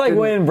 I Just like didn't-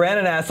 when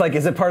Brandon asked, like,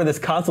 is it part of this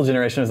console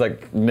generation? I was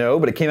like, no,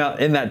 but it came out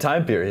in that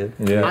time period.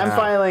 Yeah.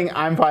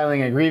 I'm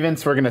filing a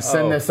grievance. We're gonna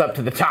send this up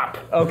to the top.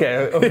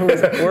 Okay. What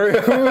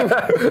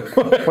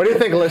do you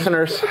think,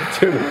 listeners?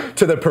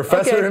 To the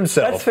professor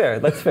himself.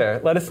 That's fair.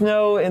 Let us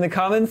know in the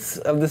comments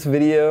of this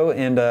video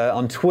and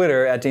on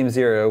Twitter at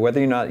DameZero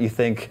whether or not you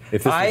think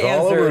If this is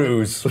all a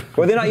ruse.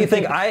 whether or not you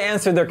think I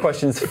answered their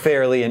questions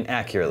fairly and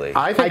accurately.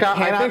 I think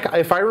cannot-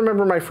 if I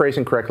remember my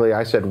phrasing correctly,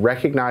 I said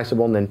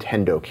recognizable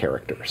Nintendo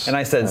characters. And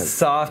I said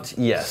soft,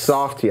 yes.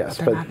 Soft, yes,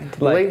 but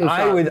Like Layton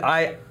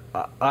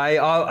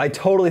I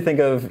totally think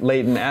of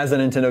Layton as a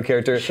Nintendo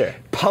character,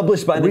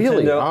 published by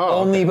Really? Nintendo, Oh.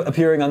 only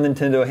appearing on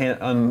Nintendo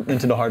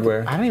Nintendo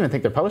hardware, I don't even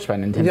think they're published by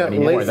Nintendo Yeah,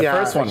 anymore. The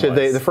first one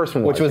actually, was. the first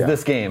one which was yeah.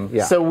 this game.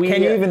 Yeah. So we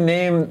Can you even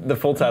name the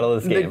full title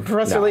of this the game?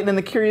 Professor No. Layton in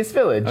the Curious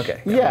Village.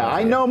 Okay. Yeah,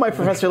 I know my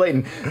Professor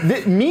Layton.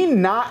 Me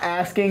not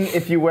asking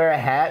if you wear a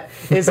hat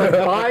is like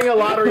buying a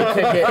lottery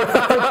ticket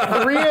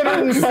for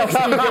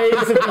 360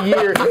 days of the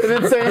year and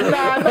then saying,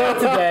 nah, not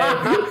today.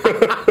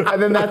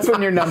 And then that's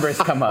when your numbers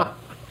come up.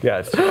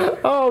 Yes.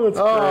 Oh, that's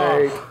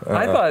great.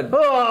 I thought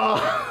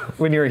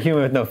when you're a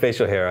human with no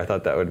facial hair, I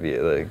thought that would be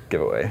the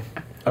giveaway.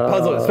 A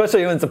puzzle,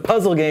 especially when it's a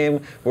puzzle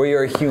game where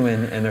you're a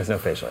human and there's no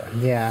facial hair.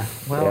 Yeah.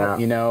 Well, Yeah.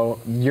 you know,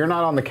 you're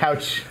not on the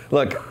couch.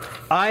 Look,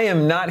 I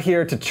am not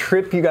here to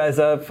trip you guys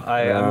up.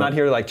 I'm not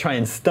here to like try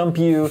and stump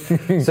you.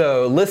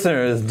 So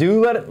listeners,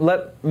 do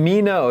let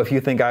me know if you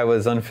think I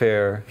was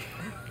unfair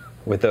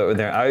with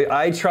there.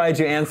 I try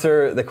to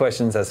answer the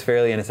questions as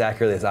fairly and as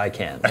accurately as I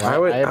can. I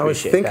was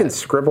appreciate thinking that.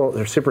 Scribble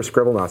or Super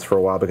Scribblenauts for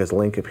a while because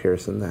Link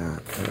appears in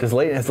that. Has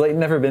Layton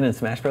never been in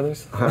Smash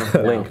Brothers?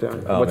 Link.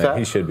 Oh, What's man, that?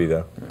 he should be,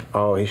 though.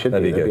 Oh, he should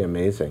That'd be. be That'd be good.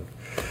 amazing.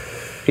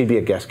 He'd be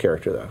a guest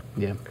character though.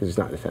 Yeah. Because he's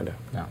not Nintendo.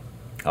 No.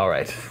 All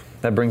right.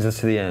 That brings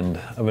us to the end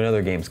of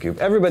another Game Scoop.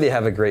 Everybody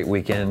have a great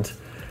weekend.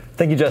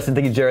 Thank you, Justin.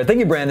 Thank you, Jared. Thank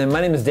you, Brandon. My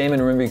name is Damon.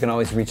 Remember, you can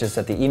always reach us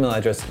at the email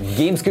address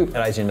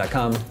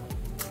gamescoop@ign.com.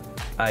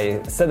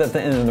 I said that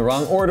in the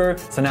wrong order,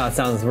 so now it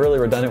sounds really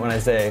redundant when I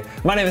say,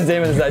 my name is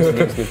Damon, this is IGN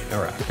Game Scoop.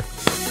 All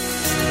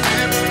right.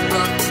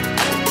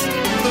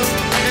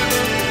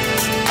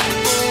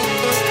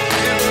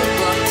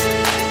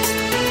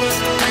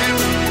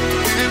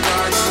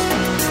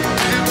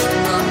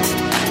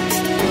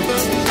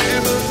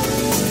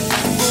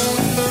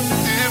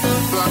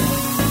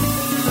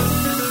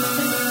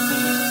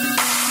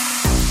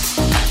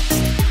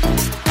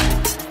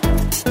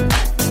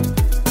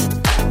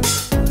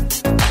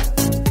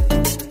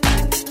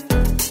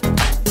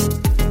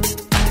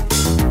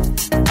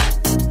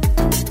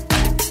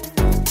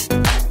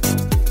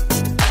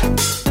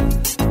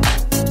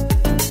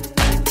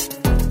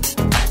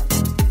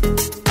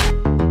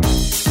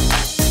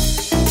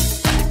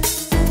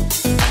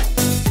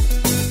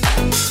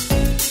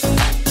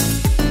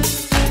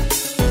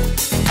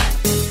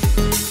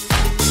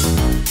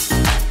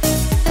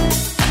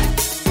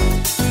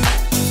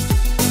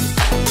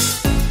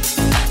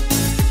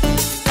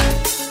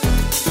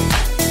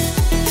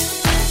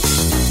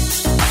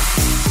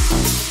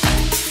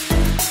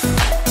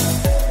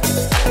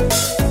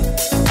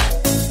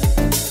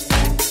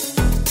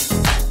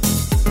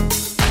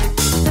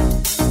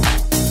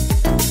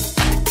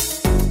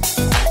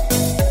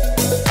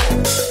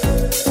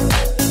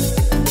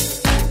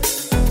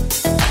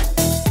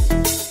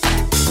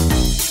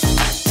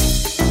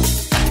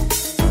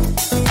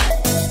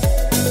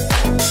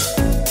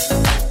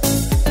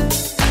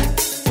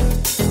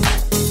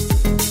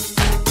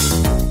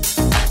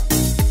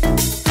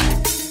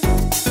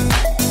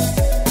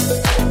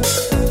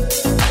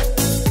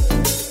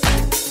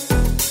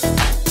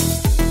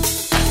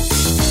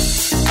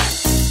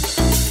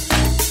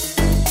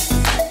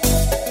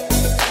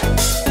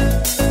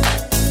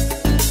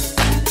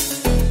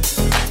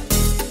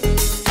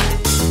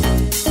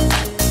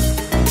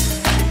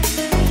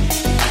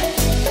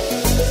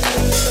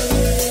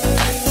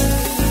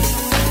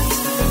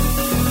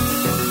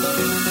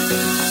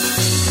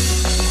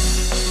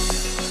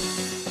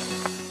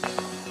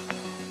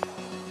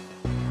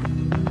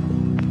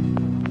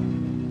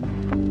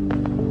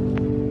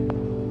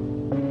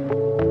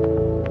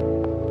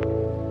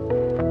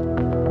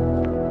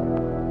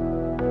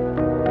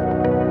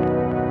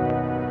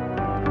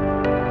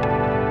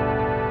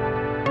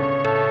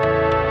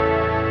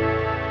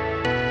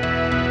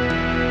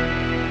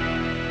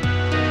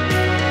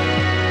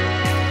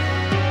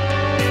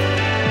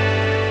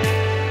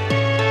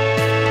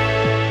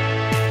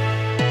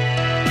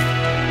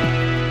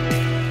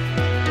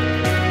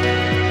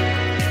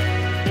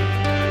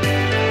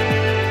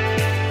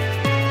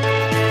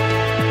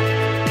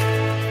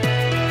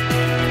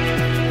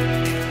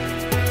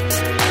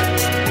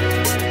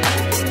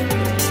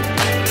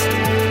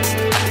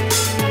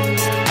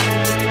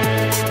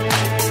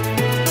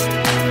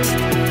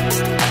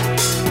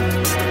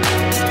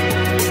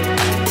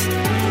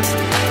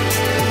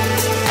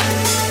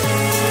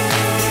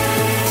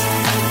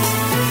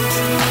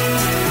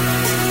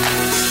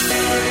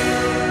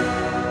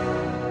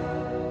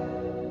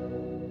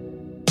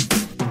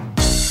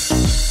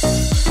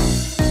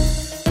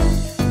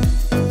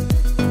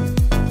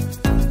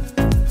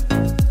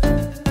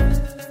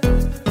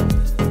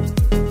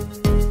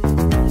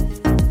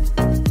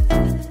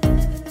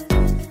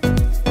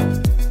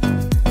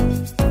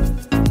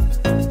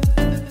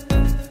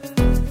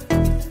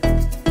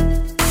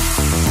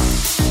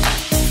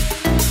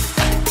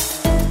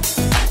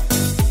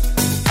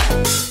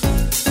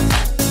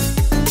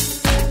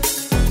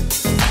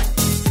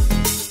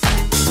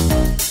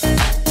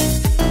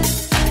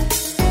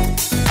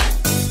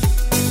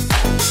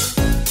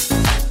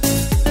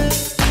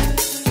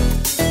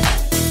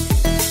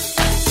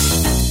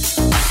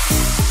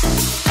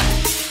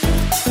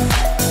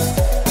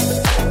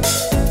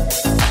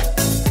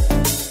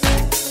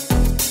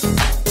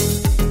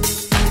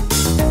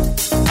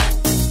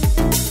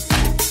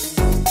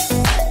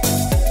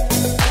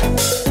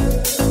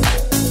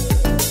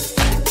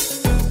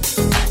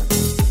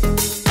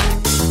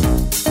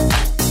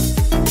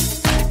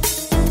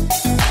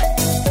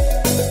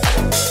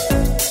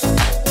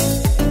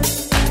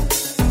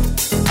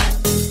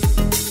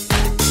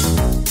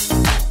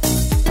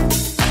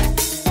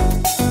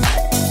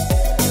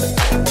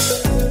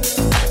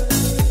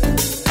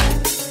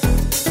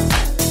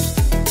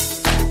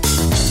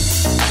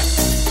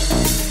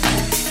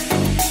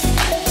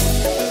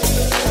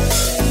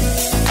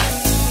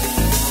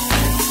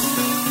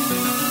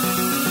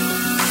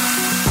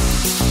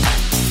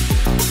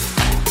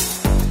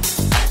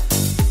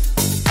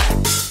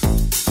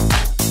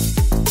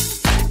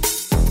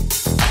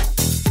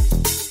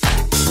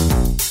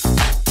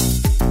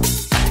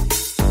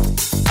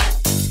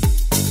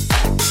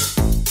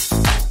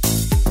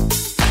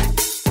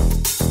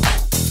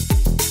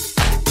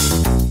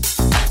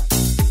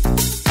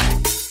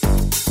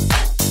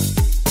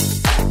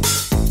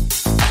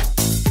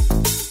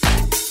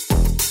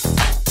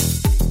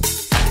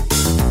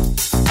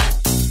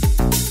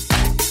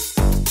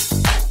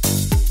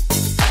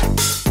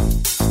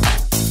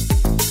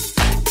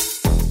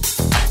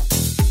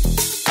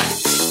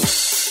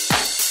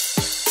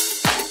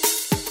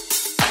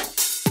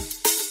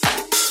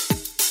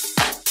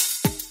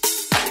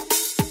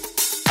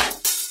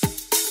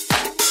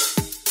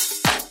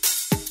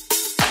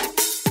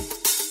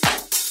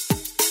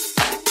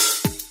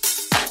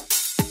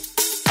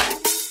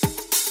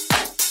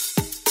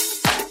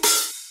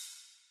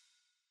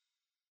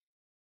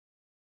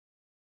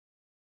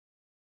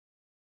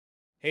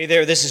 Hey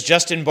there, this is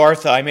Justin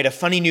Bartha. I made a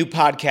funny new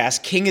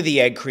podcast, King of the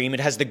Egg Cream. It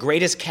has the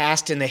greatest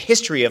cast in the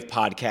history of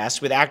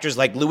podcasts with actors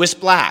like Louis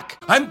Black.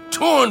 I'm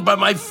torn by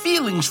my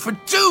feelings for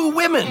two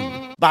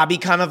women. Bobby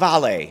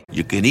Cannavale.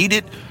 You can eat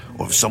it,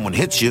 or if someone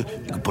hits you,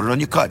 you can put it on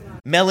your cut.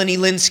 Melanie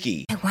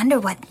Linsky. I wonder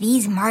what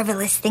these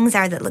marvelous things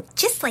are that look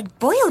just like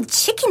boiled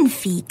chicken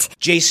feet.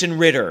 Jason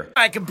Ritter.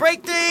 I can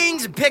break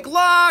things and pick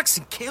locks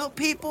and kill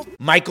people.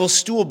 Michael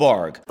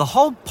Stuhlbarg. The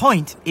whole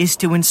point is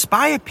to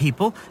inspire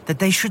people that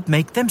they should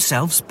make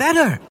themselves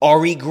better.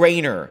 Ari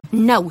Grainer.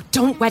 No,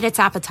 don't whet its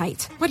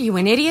appetite. What are you,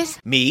 an idiot?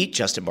 Me,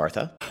 Justin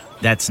Bartha.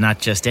 That's not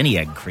just any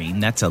egg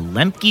cream, that's a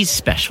Lemke's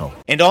special.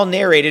 And all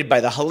narrated by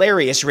the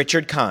hilarious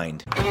Richard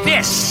Kind.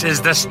 This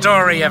is the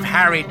story of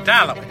Harry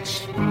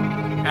Dalowitz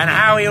and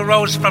how he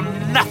rose from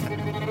nothing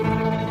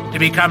to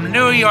become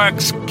New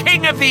York's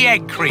King of the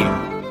Egg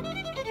Cream.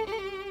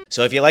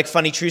 So if you like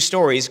funny true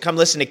stories, come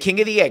listen to King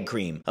of the Egg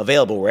Cream,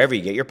 available wherever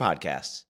you get your podcasts.